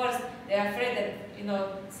that first they are afraid that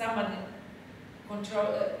someone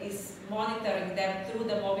is monitoring them through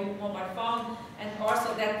the mobile phone, and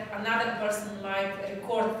also that another person might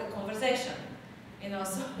record the conversation.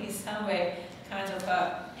 So in some way, kind of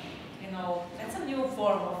that's a new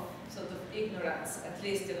form of sort of ignorance, at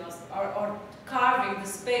least, or carving the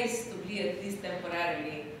space to be at least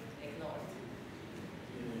temporarily ignored.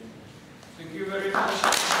 Thank you very much.